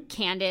for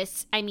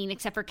Candace,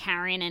 except for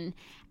Karen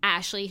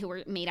Ashley, who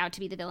were made out to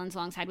be the villains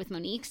alongside with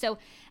Monique. So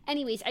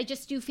anyways, I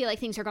just do feel like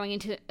things are going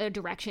into a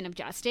direction of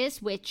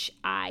justice, which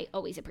I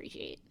always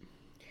appreciate.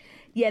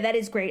 Yeah, that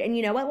is great. And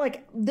you know what?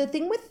 Like, the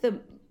thing with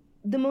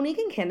the Monique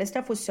and Candace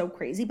stuff was so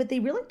crazy, but they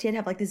really did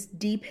have like this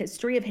deep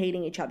history of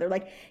hating each other.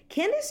 Like,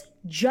 Candace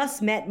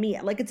just met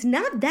Mia. Like, it's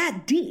not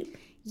that deep.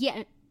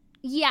 Yeah.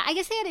 Yeah, I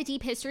guess they had a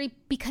deep history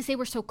because they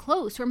were so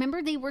close.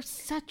 Remember, they were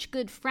such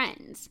good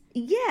friends.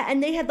 Yeah,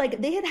 and they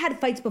had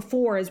fights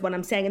before is what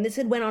I'm saying. And this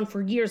had went on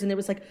for years, and there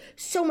was like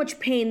so much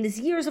pain, this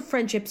years of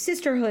friendship,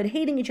 sisterhood,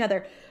 hating each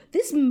other.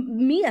 This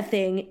Mia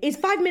thing is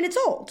 5 minutes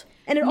old,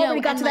 and it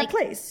already got to that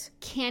place.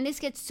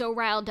 Candace gets so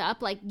riled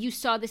up. Like, you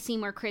saw the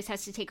scene where Chris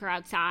has to take her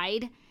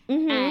outside,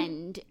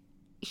 and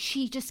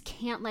she just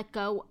can't let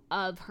go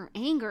of her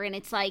anger. And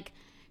it's like,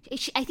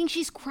 I think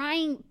she's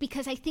crying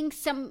because I think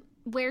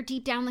somewhere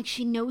deep down, like,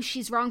 she knows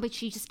she's wrong, but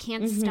she just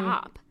can't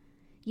stop,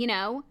 you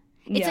know?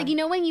 It's like, you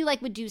know, when you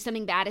like would do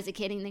something bad as a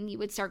kid and then you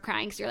would start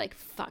crying because you're like,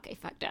 fuck, I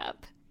fucked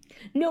up.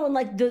 No, and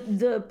like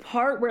the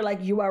part where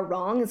like you are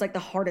wrong is like the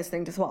hardest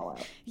thing to swallow.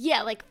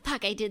 Yeah, like,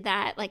 fuck, I did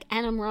that, like,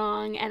 and I'm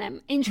wrong, and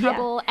I'm in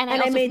trouble, and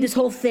I made this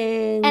whole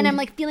thing, and I'm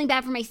like feeling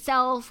bad for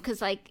myself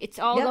because like it's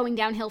all going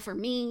downhill for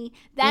me.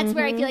 That's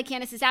where I feel like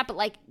Candace is at, but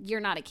like,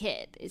 you're not a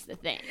kid is the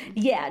thing.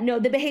 Yeah, no,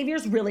 the behavior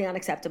is really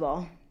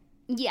unacceptable.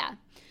 Yeah.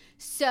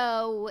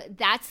 So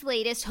that's the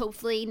latest.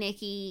 Hopefully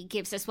Nikki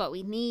gives us what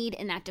we need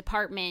in that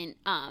department.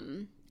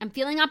 I'm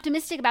feeling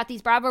optimistic about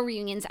these Bravo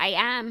reunions. I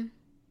am.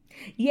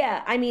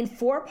 Yeah, I mean,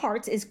 4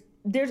 parts is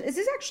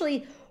this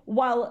actually,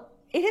 while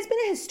it has been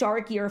a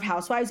historic year of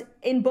Housewives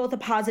in both a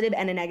positive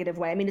and a negative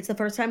way. I mean, it's the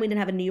first time we didn't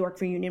have a New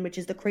York reunion, which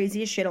is the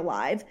craziest shit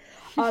alive.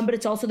 But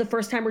it's also the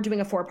first time we're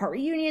doing a 4-part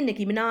reunion,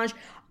 Nicki Minaj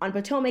on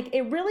Potomac.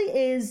 It really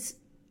is,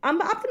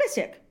 I'm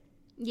optimistic.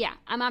 Yeah,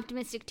 I'm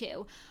optimistic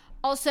too.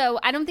 Also,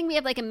 I don't think we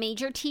have like a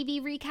major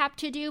TV recap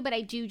to do, but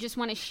I do just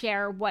want to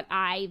share what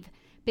I've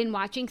been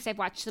watching because I've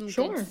watched some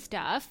good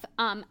stuff.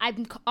 I'm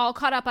all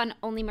caught up on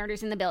Only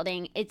Murders in the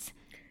Building. It's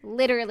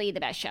literally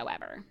the best show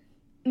ever.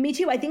 Me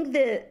too. I think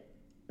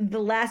the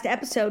last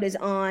episode is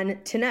on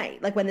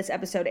tonight. Like, when this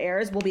episode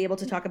airs, we'll be able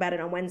to talk about it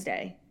on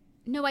Wednesday.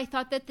 No, I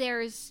thought that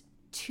there's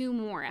 2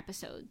 more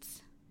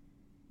episods.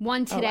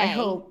 One today. Oh, I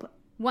hope.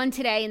 One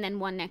today and then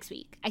one next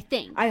week, I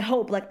think. I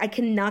hope. Like, I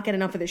cannot get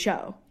enough of the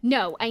show.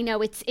 No, I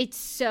know. It's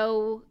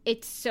so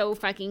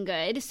fucking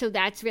good. So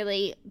that's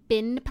really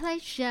been a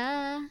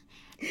pleasure.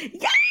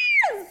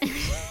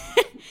 Yes!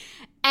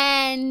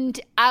 And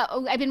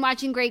I've been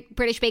watching Great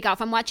British Bake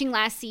Off. I'm watching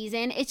last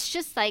season. It's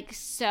just like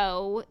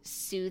so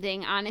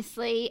soothing,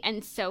 honestly,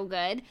 and so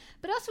good.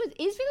 But also it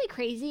is really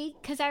crazy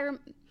because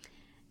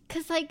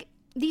like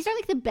these are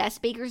like the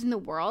best bakers in the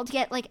world,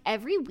 yet like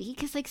every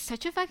week is like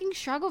such a fucking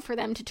struggle for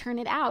them to turn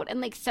it out. And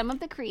like some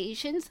of the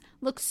creations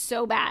look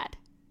so bad.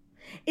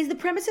 Is the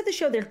premise of the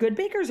show they're good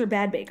bakers or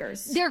bad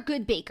bakers? They're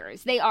good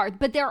bakers. They are.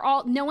 But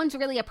no one's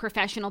really a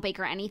professional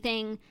baker or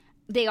anything.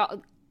 They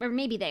all, or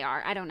maybe they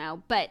are, I don't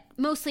know. But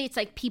mostly it's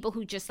like people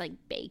who just like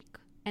bake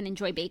and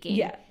enjoy baking.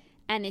 Yeah.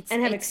 And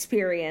have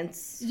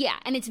experience. Yeah,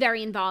 and it's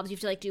very involved. You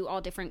have to like do all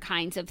different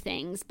kinds of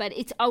things. But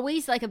it's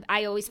always like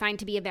I always find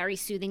to be a very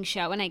soothing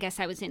show. And I guess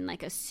I was in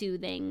like a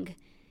soothing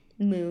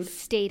mood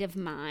state of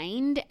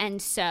mind.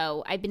 And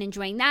so I've been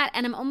enjoying that.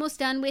 And I'm almost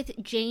done with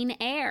Jane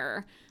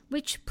Eyre,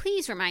 which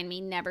please remind me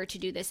never to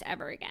do this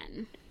ever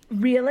again.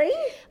 Really?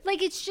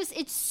 Like,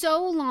 it's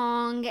so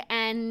long,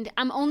 and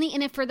I'm only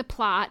in it for the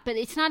plot, but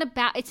it's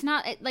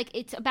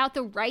about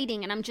the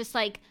writing, and I'm just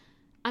like,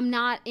 I'm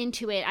not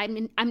into it.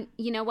 I'm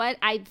you know what?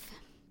 I've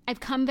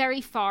come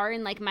very far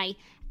in like my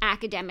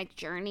academic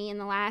journey in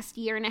the last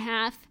year and a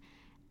half.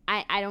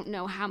 I don't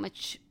know how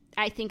much.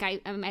 I think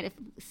I might have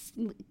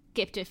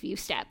skipped a few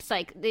steps.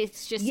 Like,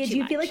 it's just too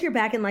much. Feel like you're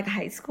back in like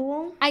high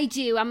school? I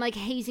do. I'm like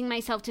hazing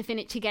myself to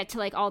get to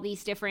like all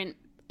these different.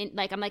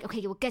 Like, I'm like,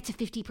 okay, we'll get to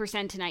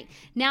 50% tonight.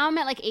 Now I'm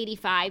at like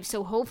 85,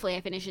 so hopefully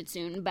I finish it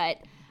soon. But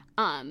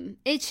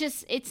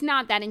it's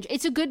not that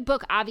it's a good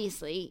book,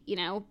 obviously, you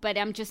know, but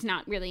I'm just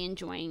not really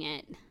enjoying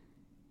it.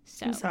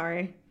 So I'm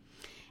sorry.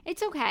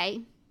 It's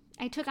okay.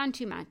 I took on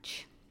too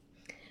much.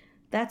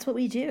 That's what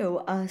we do,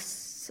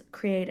 us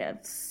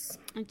creatives.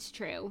 It's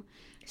true.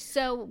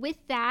 So with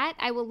that,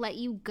 I will let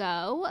you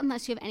go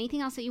unless you have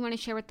anything else that you want to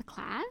share with the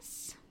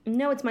class.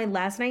 No, it's my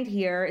last night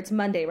here. It's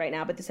Monday right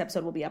now, but this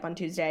episode will be up on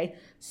Tuesday.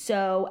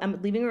 So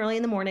I'm leaving early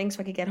in the morning so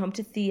I could get home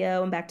to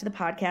Theo and back to the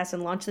podcast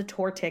and launch the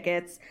tour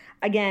tickets.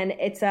 Again,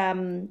 it's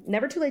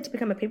never too late to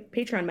become a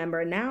Patreon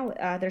member. And now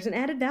there's an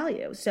added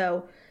value.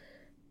 So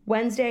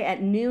Wednesday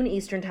at noon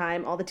Eastern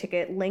time, all the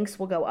ticket links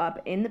will go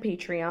up in the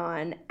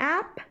Patreon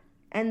app.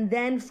 And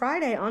then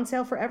Friday on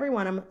sale for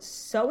everyone. I'm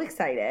so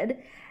excited.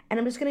 And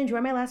I'm just going to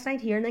enjoy my last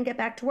night here and then get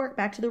back to work,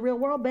 back to the real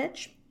world,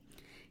 bitch.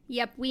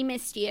 Yep, we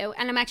missed you.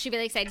 And I'm actually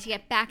really excited to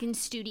get back in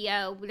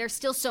studio. There's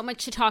still so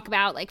much to talk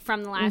about, like,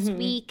 from the last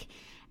week.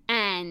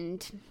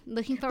 And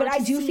looking forward to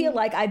But I do feel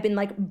like I've been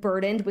like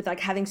burdened with like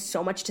having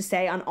so much to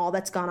say on all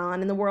that's gone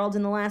on in the world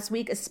in the last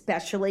week,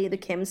 especially the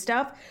Kim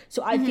stuff.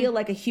 So I feel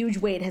like a huge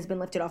weight has been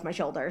lifted off my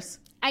shoulders.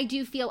 I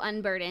do feel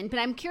unburdened, but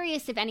I'm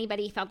curious if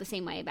anybody felt the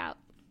same way about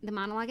the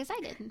monologue as I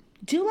did.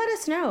 Do let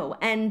us know.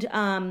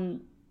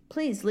 And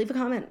please leave a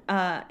comment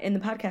in the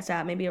podcast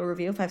app, maybe a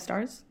review, 5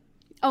 stars.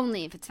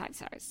 Only if it's 5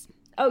 stars.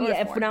 Oh,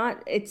 yeah. 4. If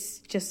not, it's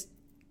just...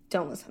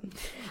 don't listen.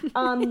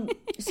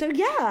 So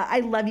yeah, I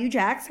love you,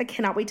 Jax. I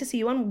cannot wait to see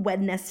you on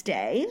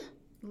Wednesday.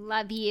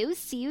 Love you.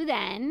 See you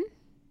then.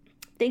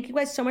 Thank you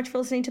guys so much for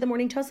listening to The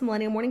Morning Toast, the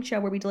Millennial Morning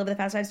Show, where we deliver the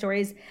Fast 5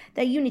 stories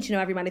that you need to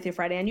know every Monday through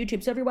Friday on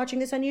YouTube. So if you're watching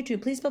this on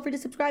YouTube, please feel free to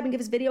subscribe and give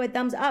this video a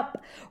thumbs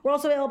up. We're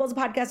also available as a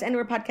podcast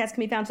anywhere podcasts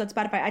can be found. So it's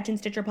Spotify, iTunes,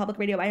 Stitcher, Public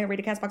Radio,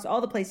 iHeartRadio, CastBox,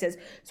 all the places.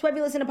 So if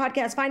you listen to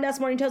podcasts, find us,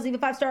 Morning Toast, leave a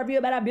 5-star review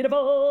about how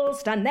beautiful,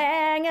 stunning,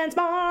 and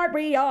smart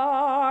we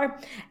are.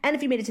 And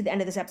if you made it to the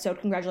end of this episode,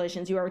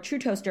 congratulations. You are a true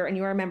toaster and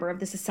you are a member of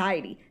the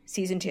Society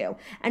Season 2.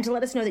 And to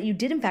let us know that you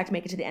did in fact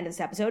make it to the end of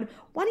this episode,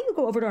 why don't you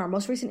go over to our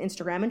most recent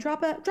Instagram and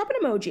drop an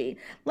emoji.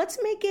 Let's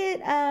make it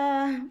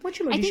what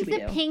emoji I think should we the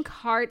do? pink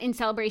heart in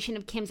celebration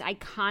of Kim's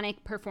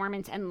iconic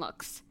performance and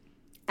looks.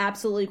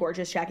 Absolutely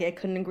gorgeous, Jackie. I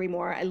couldn't agree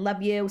more. I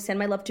love you. Send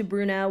my love to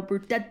Bruno.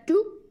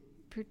 Brutadu.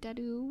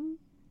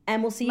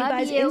 And we'll see you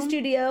guys in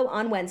studio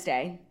on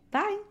Wednesday.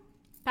 Bye.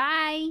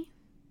 Bye.